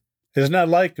mean, it's not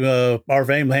like our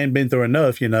family hadn't been through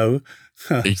enough,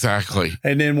 Exactly.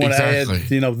 And then when I had,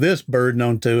 this burden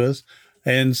onto us.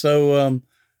 And so,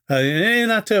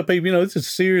 and I tell people, it's a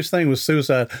serious thing with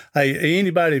suicide. Hey,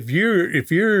 anybody, if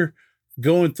you're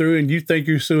going through and you think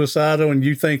you're suicidal and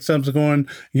you think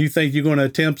you think you're going to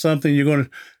attempt something,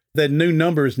 that new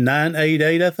number is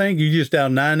 988, I think. You just dial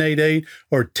 988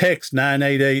 or text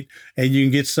 988 and you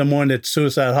can get someone at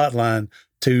suicide hotline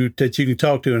that you can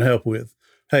talk to and help with.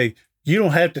 Hey, you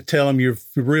don't have to tell them your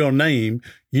real name.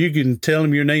 You can tell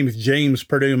them your name is James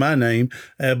Purdue, my name,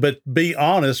 but be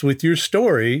honest with your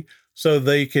story so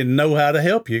they can know how to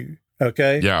help you.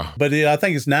 Okay. Yeah. But I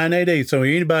think it's 988. So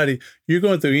anybody, you're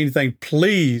going through anything,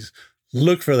 please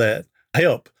look for that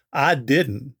help. I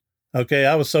didn't. Okay.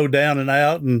 I was so down and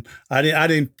out and I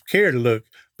didn't care to look,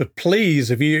 but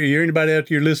please, if you're anybody out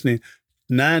there listening,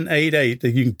 988,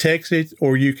 that you can text it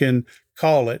or you can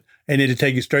call it and it'll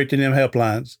take you straight to them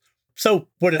helplines. So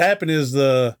what had happened is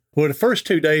the first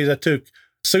 2 days I took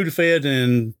Sudafed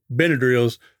and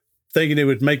Benadryls thinking it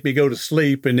would make me go to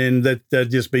sleep and then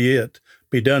that'd just be it.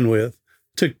 Be done with.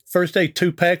 Took first day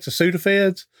 2 packs of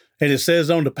Sudafeds, and it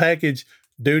says on the package,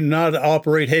 do not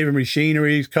operate heavy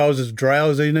machinery, causes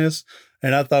drowsiness.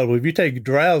 And I thought, well, if you take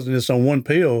drowsiness on 1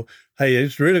 pill, hey,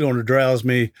 it's really going to drowse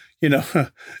me,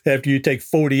 after you take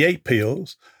 48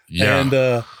 pills. Yeah.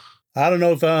 And I don't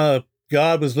know if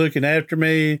God was looking after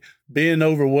me, being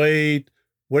overweight,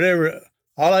 whatever.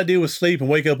 All I did was sleep and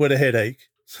wake up with a headache.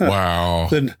 Wow.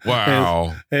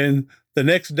 Wow. And the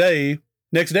next day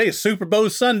is Super Bowl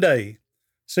Sunday.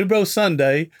 Super Bowl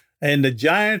Sunday, and the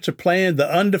Giants are playing the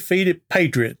undefeated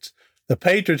Patriots. The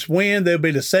Patriots win, they'll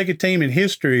be the second team in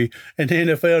history in the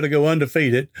NFL to go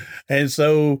undefeated. And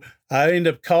so I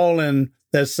ended up calling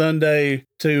that Sunday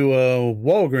to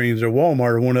Walgreens or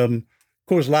Walmart or one of them. Of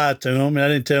course, lied to them, and I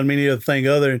didn't tell them any other thing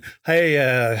other than,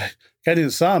 hey, got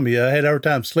insomnia. I had a hard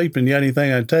time sleeping. You got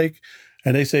anything I can take?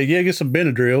 And they said, yeah, get some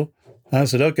Benadryl. I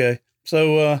said, okay.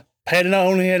 So I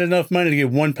only had enough money to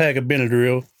get 1 pack of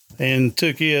Benadryl and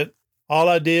took it. All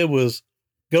I did was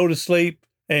go to sleep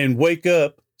and wake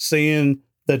up seeing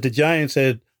that the Giants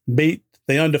had beat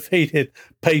the undefeated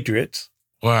Patriots.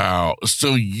 Wow.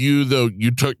 So you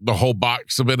took the whole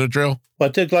box of Benadryl? Well,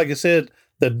 I took, like I said,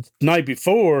 the night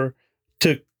before,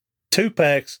 took 2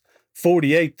 packs,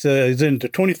 48, is into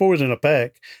 24s in a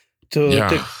pack.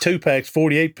 Took 2 packs,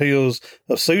 48 pills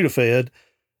of Sudafed.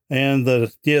 And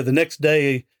the next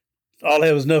day, all I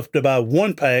had was enough to buy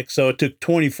 1 pack, so it took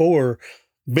 24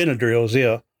 Benadryls,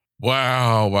 yeah.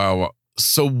 Wow.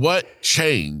 So what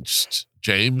changed,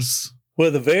 James? Well,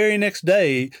 the very next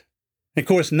day, of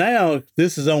course, now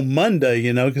this is on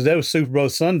Monday, because that was Super Bowl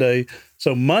Sunday.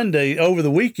 So Monday, over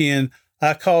the weekend,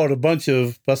 I called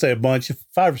 5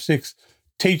 or 6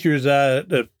 teachers I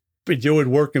enjoyed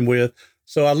working with.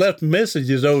 So I left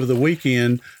messages over the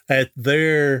weekend at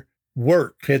their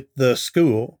work at the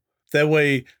school. That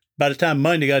way, by the time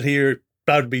Monday got here,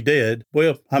 I'd be dead.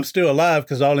 Well, I'm still alive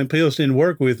because all them pills didn't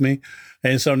work with me.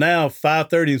 And so now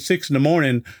 5:30 and 6 in the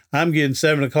morning, I'm getting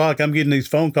 7 o'clock. I'm getting these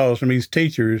phone calls from these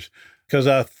teachers because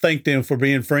I thank them for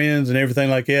being friends and everything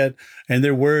like that. And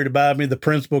they're worried about me. The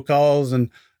principal calls.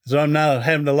 And so I'm now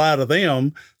having to lie to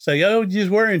them, say, oh, you're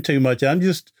just worrying too much. I'm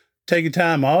just taking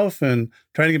time off and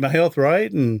trying to get my health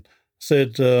right. And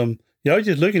said, y'all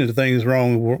just looking at things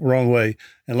wrong way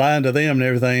and lying to them and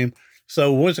everything.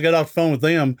 So once I got off the phone with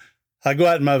them, I go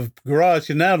out in my garage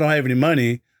because now I don't have any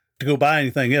money to go buy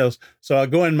anything else. So I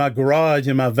go in my garage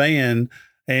in my van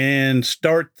and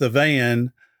start the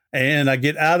van, and I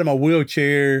get out of my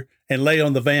wheelchair and lay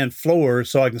on the van floor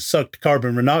so I can suck the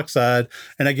carbon monoxide.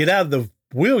 And I get out of the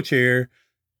wheelchair.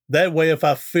 That way, if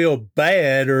I feel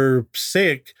bad or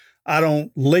sick, I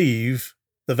don't leave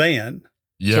the van.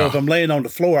 Yeah. So if I'm laying on the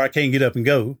floor, I can't get up and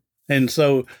go. And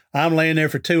so I'm laying there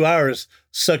for 2 hours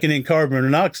sucking in carbon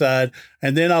monoxide.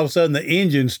 And then all of a sudden the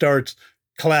engine starts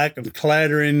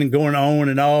clattering and going on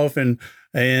and off. And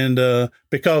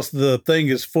because the thing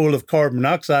is full of carbon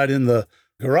monoxide in the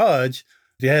garage,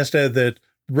 it has to have that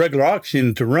regular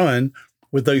oxygen to run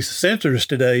with those sensors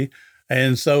today.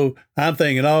 And so I'm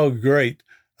thinking, oh, great.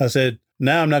 I said,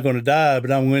 now I'm not going to die, but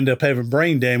I'm going to end up having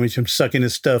brain damage from sucking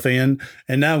this stuff in.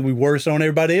 And now it'll be worse on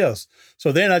everybody else.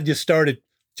 So then I just started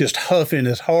huffing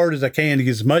as hard as I can to get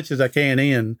as much as I can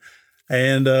in.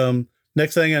 And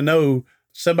next thing I know,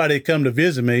 somebody had come to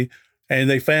visit me and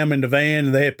they found me in the van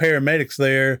and they had paramedics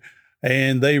there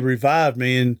and they revived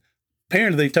me. And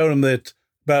apparently they told them that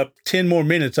about 10 more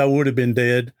minutes I would have been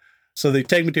dead. So they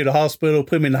take me to the hospital,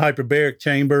 put me in the hyperbaric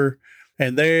chamber.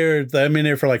 And I'm in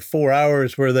there for like 4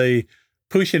 hours where they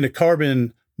pushing the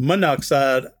carbon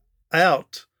monoxide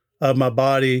out of my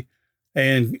body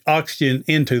and oxygen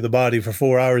into the body for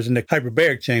 4 hours in the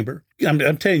hyperbaric chamber.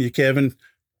 I'm telling you, Kevin,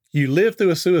 you live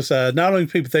through a suicide. Not only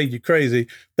do people think you're crazy,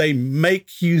 they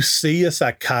make you see a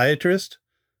psychiatrist.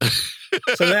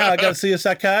 So now I got to see a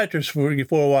psychiatrist for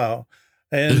a while.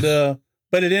 And,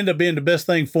 but it ended up being the best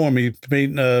thing for me,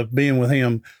 being with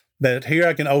him, that here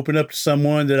I can open up to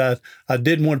someone that I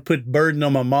didn't want to put burden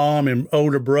on my mom and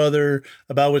older brother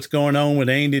about what's going on with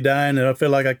Andy dying, and I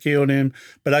feel like I killed him.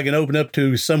 But I can open up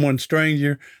to someone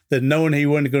stranger that knowing he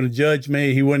wasn't going to judge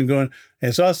me, he wasn't going.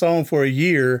 And so I saw him for a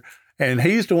year, and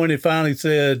he's the one that finally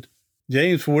said,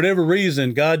 James, for whatever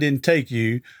reason, God didn't take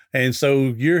you. And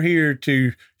so you're here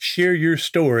to share your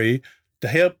story to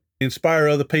help inspire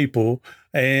other people.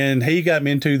 And he got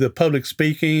me into the public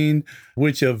speaking,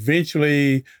 which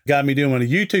eventually got me doing a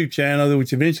YouTube channel,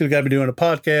 which eventually got me doing a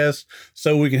podcast,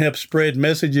 so we can help spread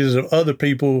messages of other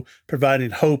people,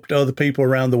 providing hope to other people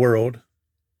around the world.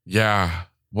 Yeah.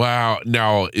 Wow.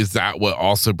 Now, is that what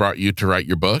also brought you to write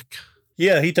your book?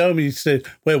 Yeah, he told me, he said,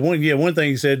 well, one thing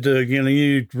he said,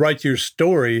 you write your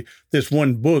story, this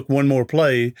one book, one more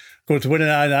play. Of course, when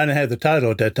I didn't have the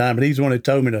title at that time, but he's the one that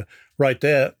told me to write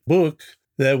that book.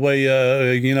 That way,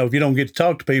 if you don't get to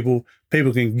talk to people,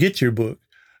 people can get your book.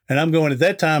 And I'm going,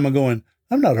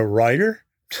 I'm not a writer.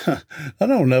 I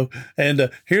don't know. And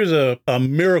here's a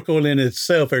miracle in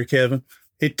itself here, Kevin.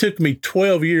 It took me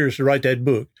 12 years to write that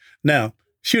book. Now,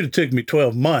 should have took me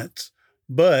 12 months,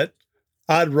 but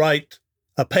I'd write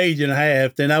a page and a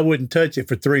half, then I wouldn't touch it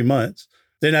for 3 months.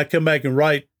 Then I'd come back and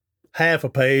write half a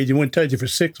page and wouldn't touch it for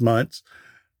 6 months.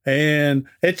 And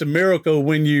it's a miracle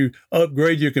when you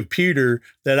upgrade your computer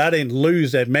that I didn't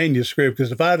lose that manuscript,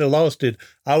 because if I'd have lost it,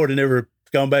 I would have never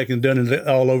gone back and done it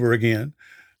all over again.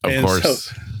 Of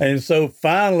course. So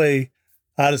finally,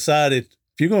 I decided,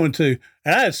 if you're going to,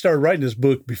 and I had started writing this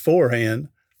book beforehand,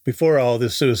 before all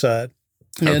this suicide.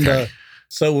 And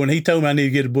so when he told me I need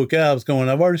to get a book out, I was going,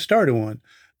 I've already started one.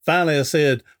 Finally, I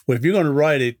said, well, if you're going to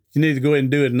write it, you need to go ahead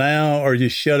and do it now, or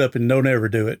just shut up and don't ever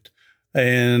do it.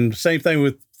 And same thing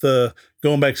with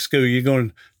going back to school. You're going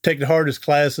to take the hardest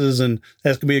classes, and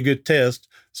that's going to be a good test.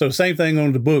 So same thing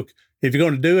on the book. If you're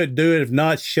going to do it, do it. If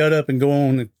not, shut up and go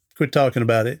on and quit talking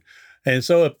about it. And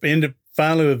so I ended up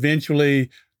finally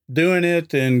eventually doing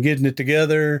it and getting it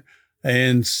together,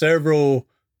 and several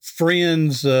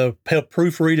friends helped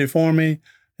proofread it for me,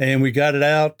 and we got it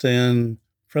out. And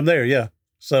from there, yeah.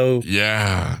 So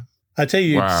yeah, I tell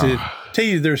you, wow.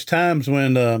 There's times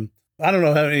when I don't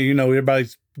know how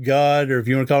everybody's God, or if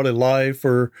you want to call it life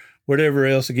or whatever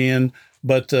else again,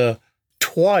 but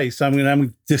twice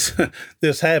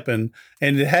this happened,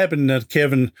 and it happened,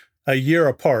 Kevin, a year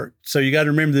apart. So you got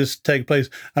to remember this take place.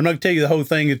 I'm not going to tell you the whole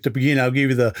thing at the beginning. I'll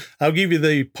give you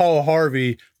the Paul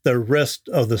Harvey, the rest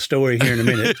of the story here in a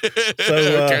minute.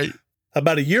 So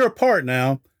about a year apart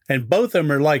now, and both of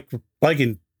them are like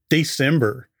in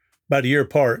December, about a year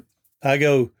apart. I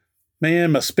go,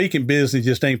 man, my speaking business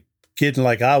just ain't getting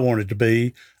like I wanted to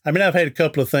be. I mean, I've had a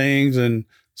couple of things and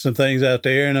some things out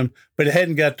there, but it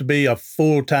hadn't got to be a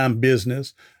full-time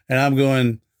business. And I'm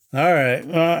going, all right,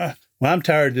 well, I'm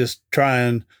tired of just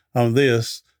trying on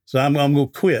this, so I'm going to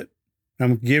quit. I'm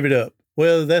going to give it up.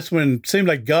 Well, that's when it seems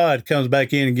like God comes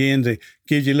back in again to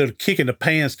give you a little kick in the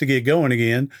pants to get going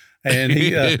again.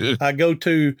 And I go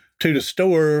to the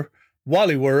store,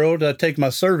 Wally World. I take my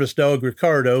service dog,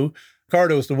 Ricardo.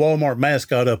 Ricardo's the Walmart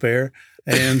mascot up there.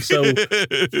 And so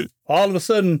all of a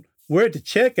sudden, we're at the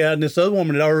checkout, and this other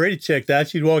woman had already checked out.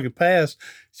 She's walking past.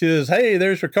 She says, hey,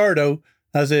 there's Ricardo.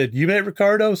 I said, you met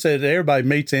Ricardo? Said, everybody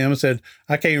meets him. I said,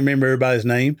 I can't remember everybody's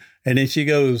name. And then she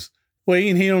goes, well,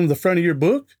 ain't he on the front of your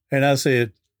book? And I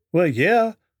said, well,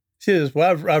 yeah. She says,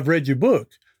 well, I've read your book.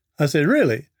 I said,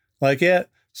 really? Like that?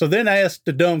 So then I asked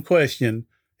the dumb question,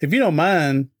 if you don't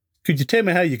mind, could you tell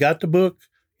me how you got the book?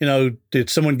 Did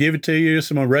someone give it to you?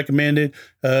 Someone recommend it?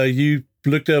 You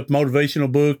looked up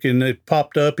motivational book and it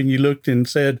popped up and you looked and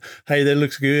said, hey, that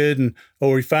looks good.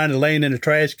 Or you find it laying in a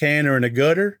trash can or in a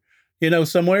gutter,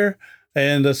 somewhere.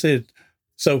 And I said,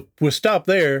 so we'll stop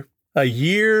there. A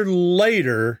year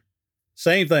later,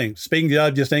 same thing. Speaking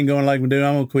job just ain't going like we do.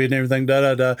 I'm going to quit and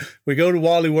everything, We go to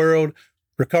Wally World.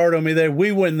 Ricardo me there.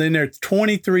 We went in there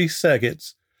 23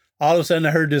 seconds. All of a sudden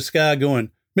I heard this guy going,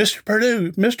 Mr.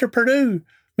 Purdue, Mr. Purdue,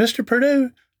 Mr.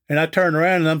 Purdue. And I turned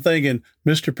around and I'm thinking,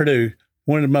 Mr. Purdue,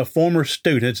 one of my former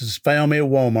students, has found me at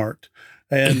Walmart.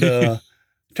 And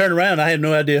turned around, I had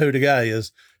no idea who the guy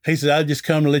is. He said, I just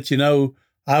come to let you know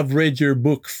I've read your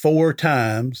book 4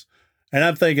 times. And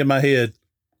I'm thinking in my head,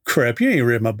 crap, you ain't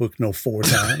read my book 4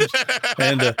 times.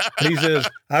 And he says,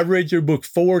 I've read your book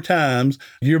 4 times.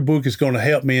 Your book is going to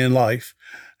help me in life.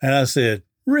 And I said,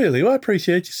 really? Well, I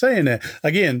appreciate you saying that.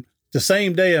 Again, the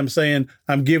same day I'm saying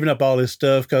I'm giving up all this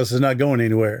stuff because it's not going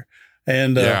anywhere.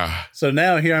 And so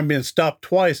now here I'm being stopped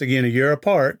twice again, a year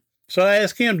apart. So I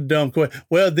asked him the dumb question.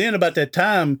 Well, then about that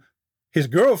time, his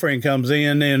girlfriend comes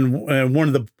in and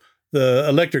one of the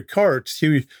electric carts,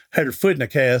 she had her foot in a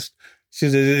cast. She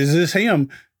said, "Is this him?"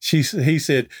 He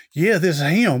said, "Yeah, this is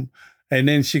him." And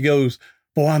then she goes,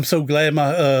 "Boy, I'm so glad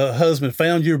my husband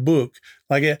found your book."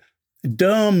 Like,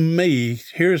 dumb me.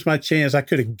 Here's my chance. I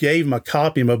could have gave him a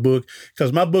copy of my book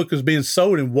because my book was being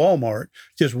sold in Walmart.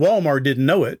 Just Walmart didn't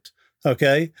know it.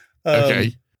 Okay.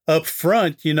 Okay. Up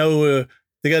front,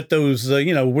 they got those, where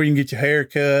you can get your hair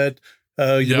cut,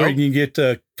 where you can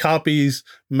get copies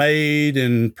made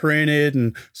and printed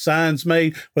and signs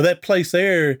made. Well, that place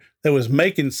there that was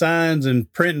making signs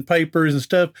and printing papers and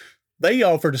stuff, they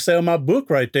offered to sell my book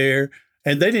right there,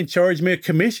 and they didn't charge me a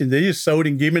commission. They just sold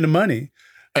and gave me the money.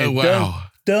 And oh, wow.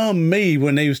 Dumb me,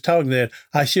 when he was talking that,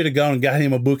 I should have gone and got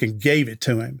him a book and gave it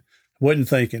to him. Wasn't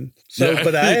thinking. So,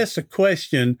 But I asked a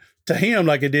question to him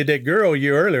like I did that girl a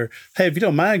year earlier. Hey, if you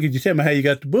don't mind, could you tell me how you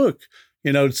got the book?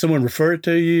 Did someone refer it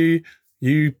to you?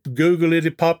 You Google it,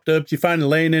 it popped up. You find it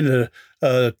laying in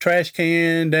a trash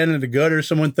can down in the gutter.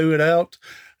 Someone threw it out.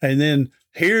 And then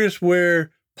here's where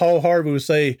Paul Harvey would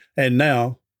say, and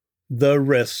now the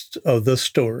rest of the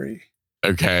story.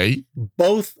 Okay.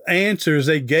 Both answers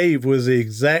they gave was the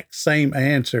exact same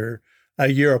answer a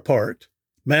year apart.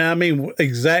 Man, I mean,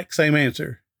 exact same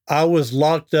answer. I was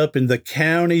locked up in the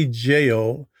county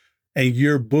jail, and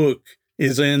your book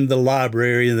is in the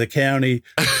library, in the county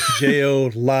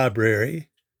jail library.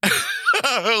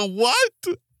 What?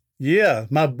 Yeah,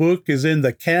 my book is in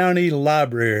the county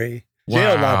library,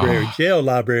 jail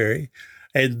library.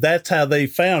 And that's how they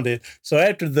found it. So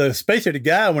especially the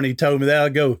guy, when he told me that, I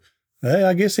go, hey,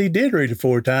 I guess he did read it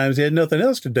 4 times. He had nothing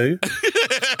else to do.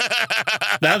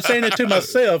 Now I'm saying it to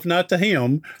myself, not to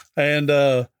him. And,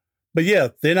 but yeah,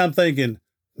 then I'm thinking,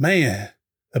 man,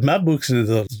 my book's in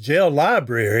the jail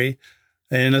library.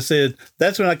 And I said,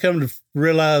 that's when I come to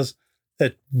realize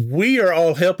that we are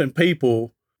all helping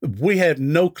people. We have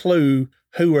no clue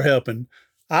who we're helping.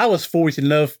 I was fortunate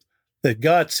enough that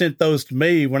God sent those to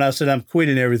me when I said I'm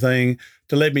quitting everything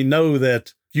to let me know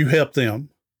that you help them.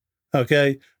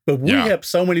 Okay. But we help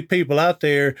so many people out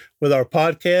there with our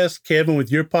podcast, Kevin,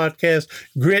 with your podcast,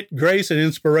 Grit, Grace, and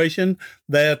Inspiration,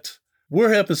 that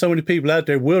we're helping so many people out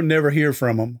there. We'll never hear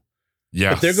from them.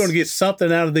 Yes. But they're going to get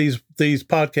something out of these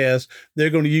podcasts. They're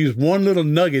going to use one little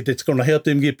nugget that's going to help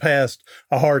them get past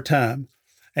a hard time.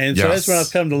 And so that's when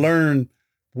I've come to learn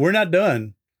we're not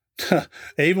done.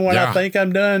 Even when I think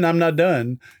I'm done, I'm not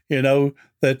done.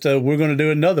 That we're going to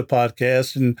do another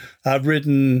podcast. And I've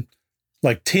written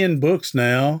like 10 books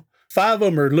now. 5 of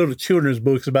them are little children's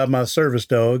books about my service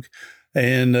dog.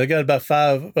 And I got about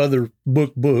 5 other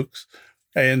books.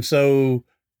 And so,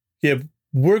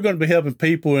 we're going to be helping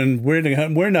people, and we're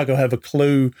not going to have a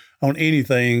clue on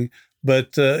anything,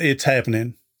 but it's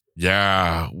happening.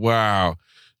 Yeah. Wow.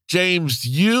 James,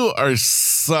 you are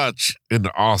such an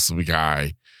awesome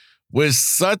guy with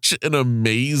such an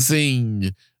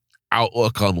amazing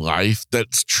outlook on life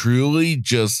that's truly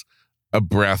just a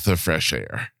breath of fresh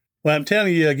air. Well, I'm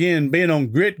telling you again, being on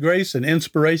Grit, Grace, and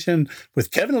Inspiration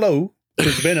with Kevin Lowe,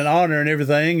 it's been an honor and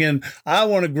everything. And I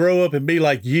want to grow up and be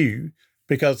like you,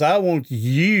 because I want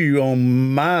you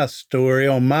on my story,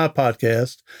 on my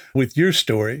podcast with your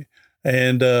story.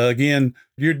 And again,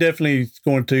 you're definitely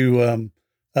going to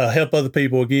help other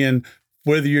people again,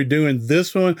 whether you're doing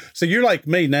this one. So you're like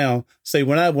me now. See,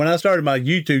 when I started my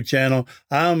YouTube channel,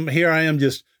 I am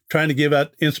just trying to give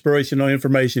out inspirational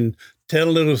information, tell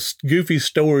little goofy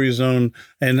stories on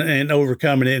and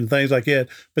overcoming it and things like that.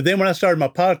 But then when I started my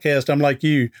podcast, I'm like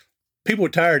you, people are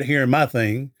tired of hearing my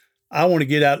thing. I want to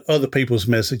get out other people's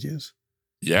messages.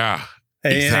 Yeah,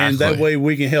 and that way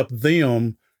we can help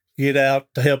them get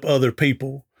out to help other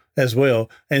people as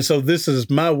well. And so this is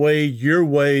my way, your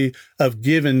way of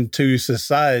giving to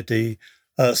society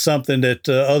something that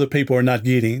other people are not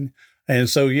getting. And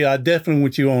so, I definitely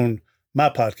want you on my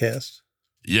podcast.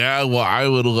 Yeah, well, I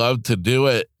would love to do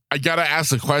it. I got to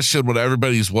ask a question when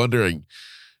everybody's wondering,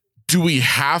 do we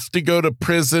have to go to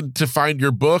prison to find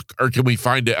your book, or can we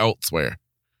find it elsewhere?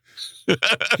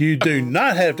 You do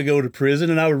not have to go to prison,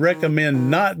 and I would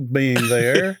recommend not being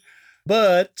there.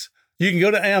 But you can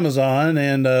go to Amazon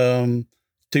and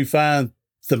to find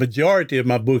the majority of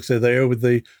my books are there with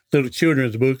the little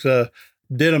children's books. I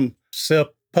did them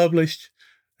self-published,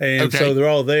 and so they're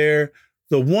all there.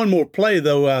 The One More Play,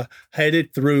 though, I had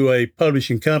it through a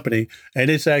publishing company, and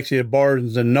it's actually a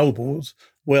Barnes & Noble's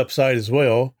website as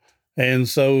well. And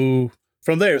so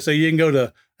from there, so you can go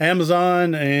to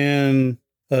Amazon and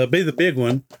be the big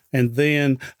one. And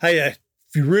then, hey, if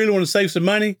you really want to save some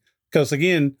money, because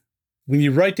again, when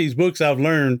you write these books, I've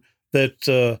learned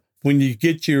that when you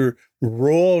get your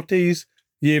royalties,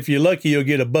 if you're lucky, you'll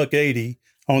get $1.80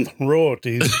 on the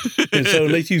royalties. And so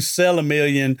unless you sell 1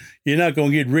 million, you're not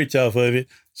going to get rich off of it.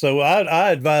 So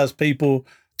I advise people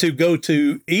to go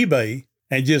to eBay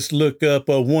and just look up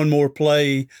One More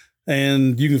Play,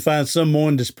 and you can find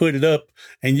someone that's put it up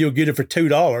and you'll get it for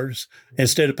 $2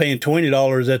 instead of paying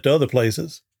 $20 at the other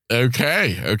places.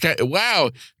 Okay.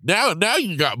 Wow. Now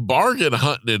you got bargain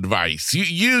hunting advice.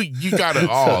 You got it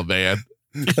all, man.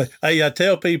 Hey, I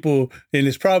tell people, and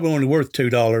it's probably only worth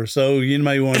 $2, so you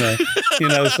may want to,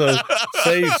 so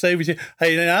save it.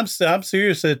 Hey, and I'm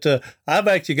serious that I've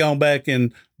actually gone back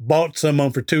and bought some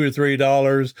of them for $2 or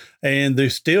 $3, and they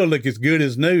still look as good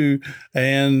as new.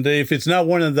 And if it's not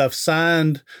one that I've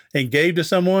signed and gave to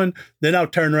someone, then I'll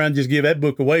turn around and just give that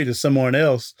book away to someone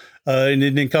else, and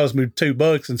it didn't cost me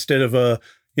 $2 instead of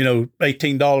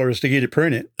 $18 to get it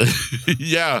printed.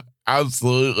 Yeah,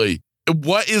 absolutely.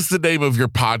 What is the name of your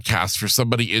podcast for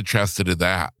somebody interested in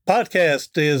that? Podcast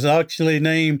is actually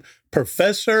named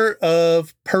Professor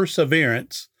of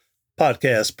Perseverance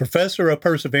Podcast. Professor of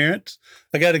Perseverance.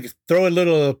 I got to throw a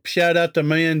little shout out to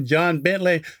man, John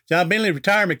Bentley. John Bentley,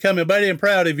 retirement coming, buddy. I'm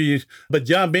proud of you. But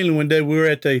John Bentley, one day we were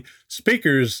at the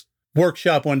speakers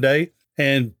workshop one day,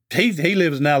 and he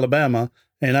lives in Alabama,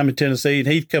 and I'm in Tennessee, and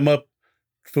he'd come up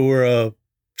for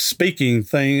speaking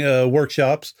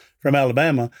workshops from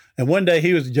Alabama. And one day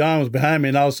John was behind me,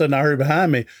 and all of a sudden I heard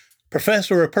behind me,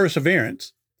 Professor of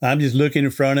Perseverance. I'm just looking in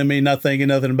front of me, not thinking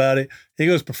nothing about it. He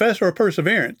goes, Professor of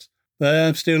Perseverance.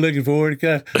 I'm still looking for it.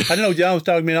 I didn't know John was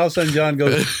talking to me, and all of a sudden John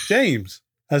goes, James.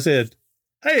 I said,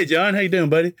 hey, John, how you doing,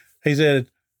 buddy? He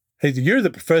said, you're the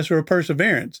Professor of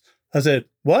Perseverance. I said,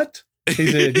 what?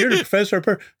 He said, you're the Professor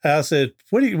of I said,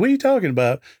 what are you talking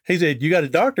about? He said, you got a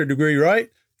doctorate degree, right?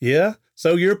 Yeah.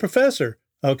 So you're a professor.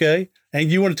 Okay. And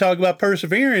you want to talk about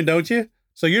persevering, don't you?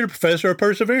 So you're the Professor of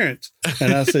Perseverance.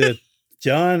 And I said,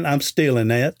 John, I'm stealing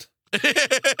that.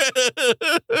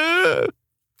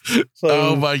 So,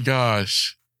 oh my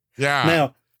gosh. Yeah.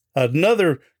 Now,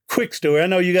 another quick story. I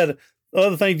know you got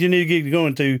other things you need to get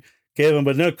going to, Kevin,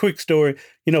 but another quick story.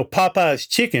 Popeye's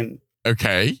Chicken.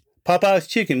 Okay. Popeye's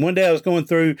Chicken. One day I was going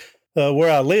through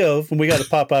where I live, and we got a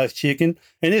Popeye's Chicken,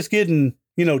 and it's getting,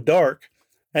 dark.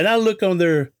 And I look on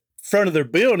their front of their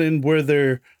building where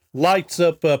there lights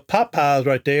up Popeyes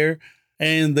right there,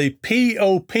 and the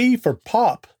POP for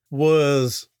pop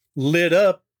was lit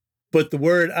up, but the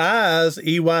word eyes,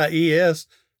 EYES,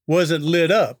 wasn't lit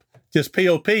up, just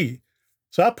POP.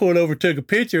 So I pulled over, took a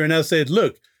picture, and I said,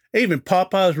 look, even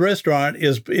Popeye's restaurant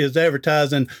is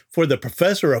advertising for the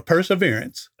Professor of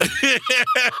Perseverance.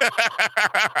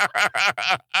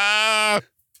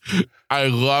 I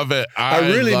love it. I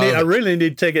really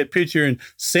need to take that picture and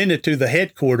send it to the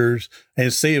headquarters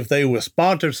and see if they will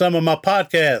sponsor some of my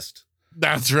podcast.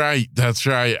 That's right.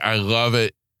 I love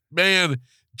it, man.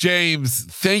 James,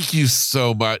 thank you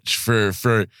so much for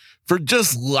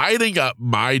just lighting up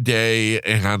my day,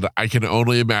 and I can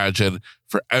only imagine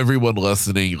for everyone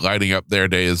listening, lighting up their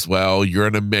day as well. You're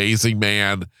an amazing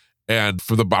man, and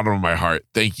from the bottom of my heart,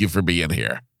 thank you for being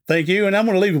here. Thank you. And I'm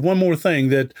going to leave with one more thing,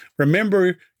 that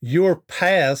remember, your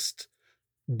past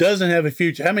doesn't have a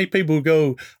future. How many people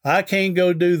go, I can't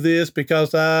go do this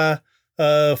because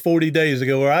 40 days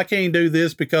ago, or I can't do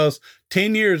this because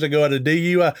 10 years ago at a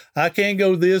DUI. I can't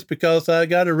go this because I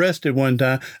got arrested one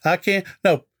time. I can't.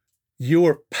 No,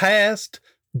 your past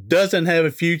doesn't have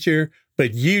a future,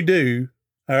 but you do.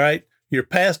 All right. Your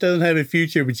past doesn't have a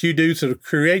future, but you do. So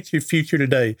create your future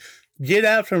today. Get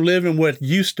out from living what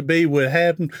used to be, what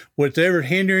happened, whatever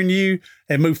hindering you,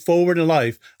 and move forward in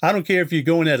life. I don't care if you're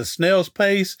going at a snail's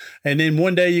pace, and then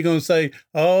one day you're going to say,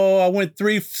 oh, I went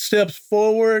 3 steps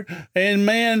forward, and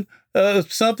man,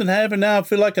 something happened. Now I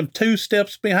feel like I'm 2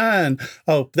 steps behind.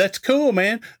 Oh, that's cool,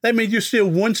 man. That means you're still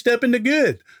 1 step in the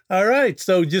good. All right.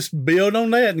 So just build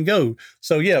on that and go.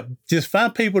 So yeah, just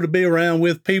find people to be around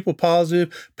with, people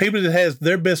positive, people that has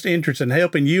their best interest in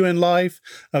helping you in life.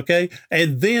 Okay.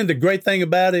 And then the great thing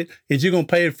about it is you're going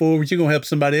to pay it forward. You're going to help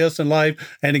somebody else in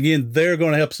life. And again, they're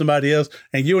going to help somebody else,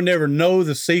 and you'll never know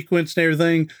the sequence and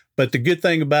everything. But the good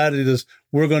thing about it is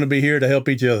we're going to be here to help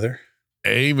each other.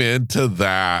 Amen to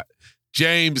that.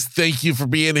 James, thank you for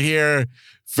being here.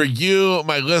 For you,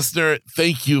 my listener,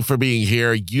 thank you for being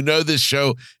here. You know this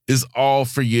show is all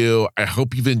for you. I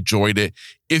hope you've enjoyed it.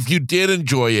 If you did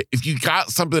enjoy it, if you got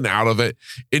something out of it,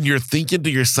 and you're thinking to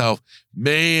yourself,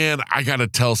 man, I got to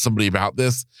tell somebody about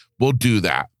this, we'll do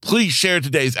that. Please share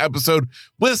today's episode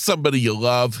with somebody you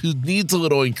love who needs a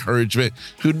little encouragement,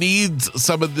 who needs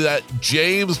some of that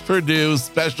James Purdue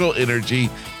special energy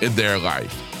in their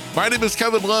life. My name is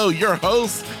Kevin Lowe, your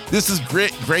host. This is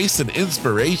Grit, Grace, and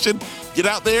Inspiration. Get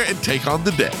out there and take on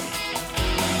the day.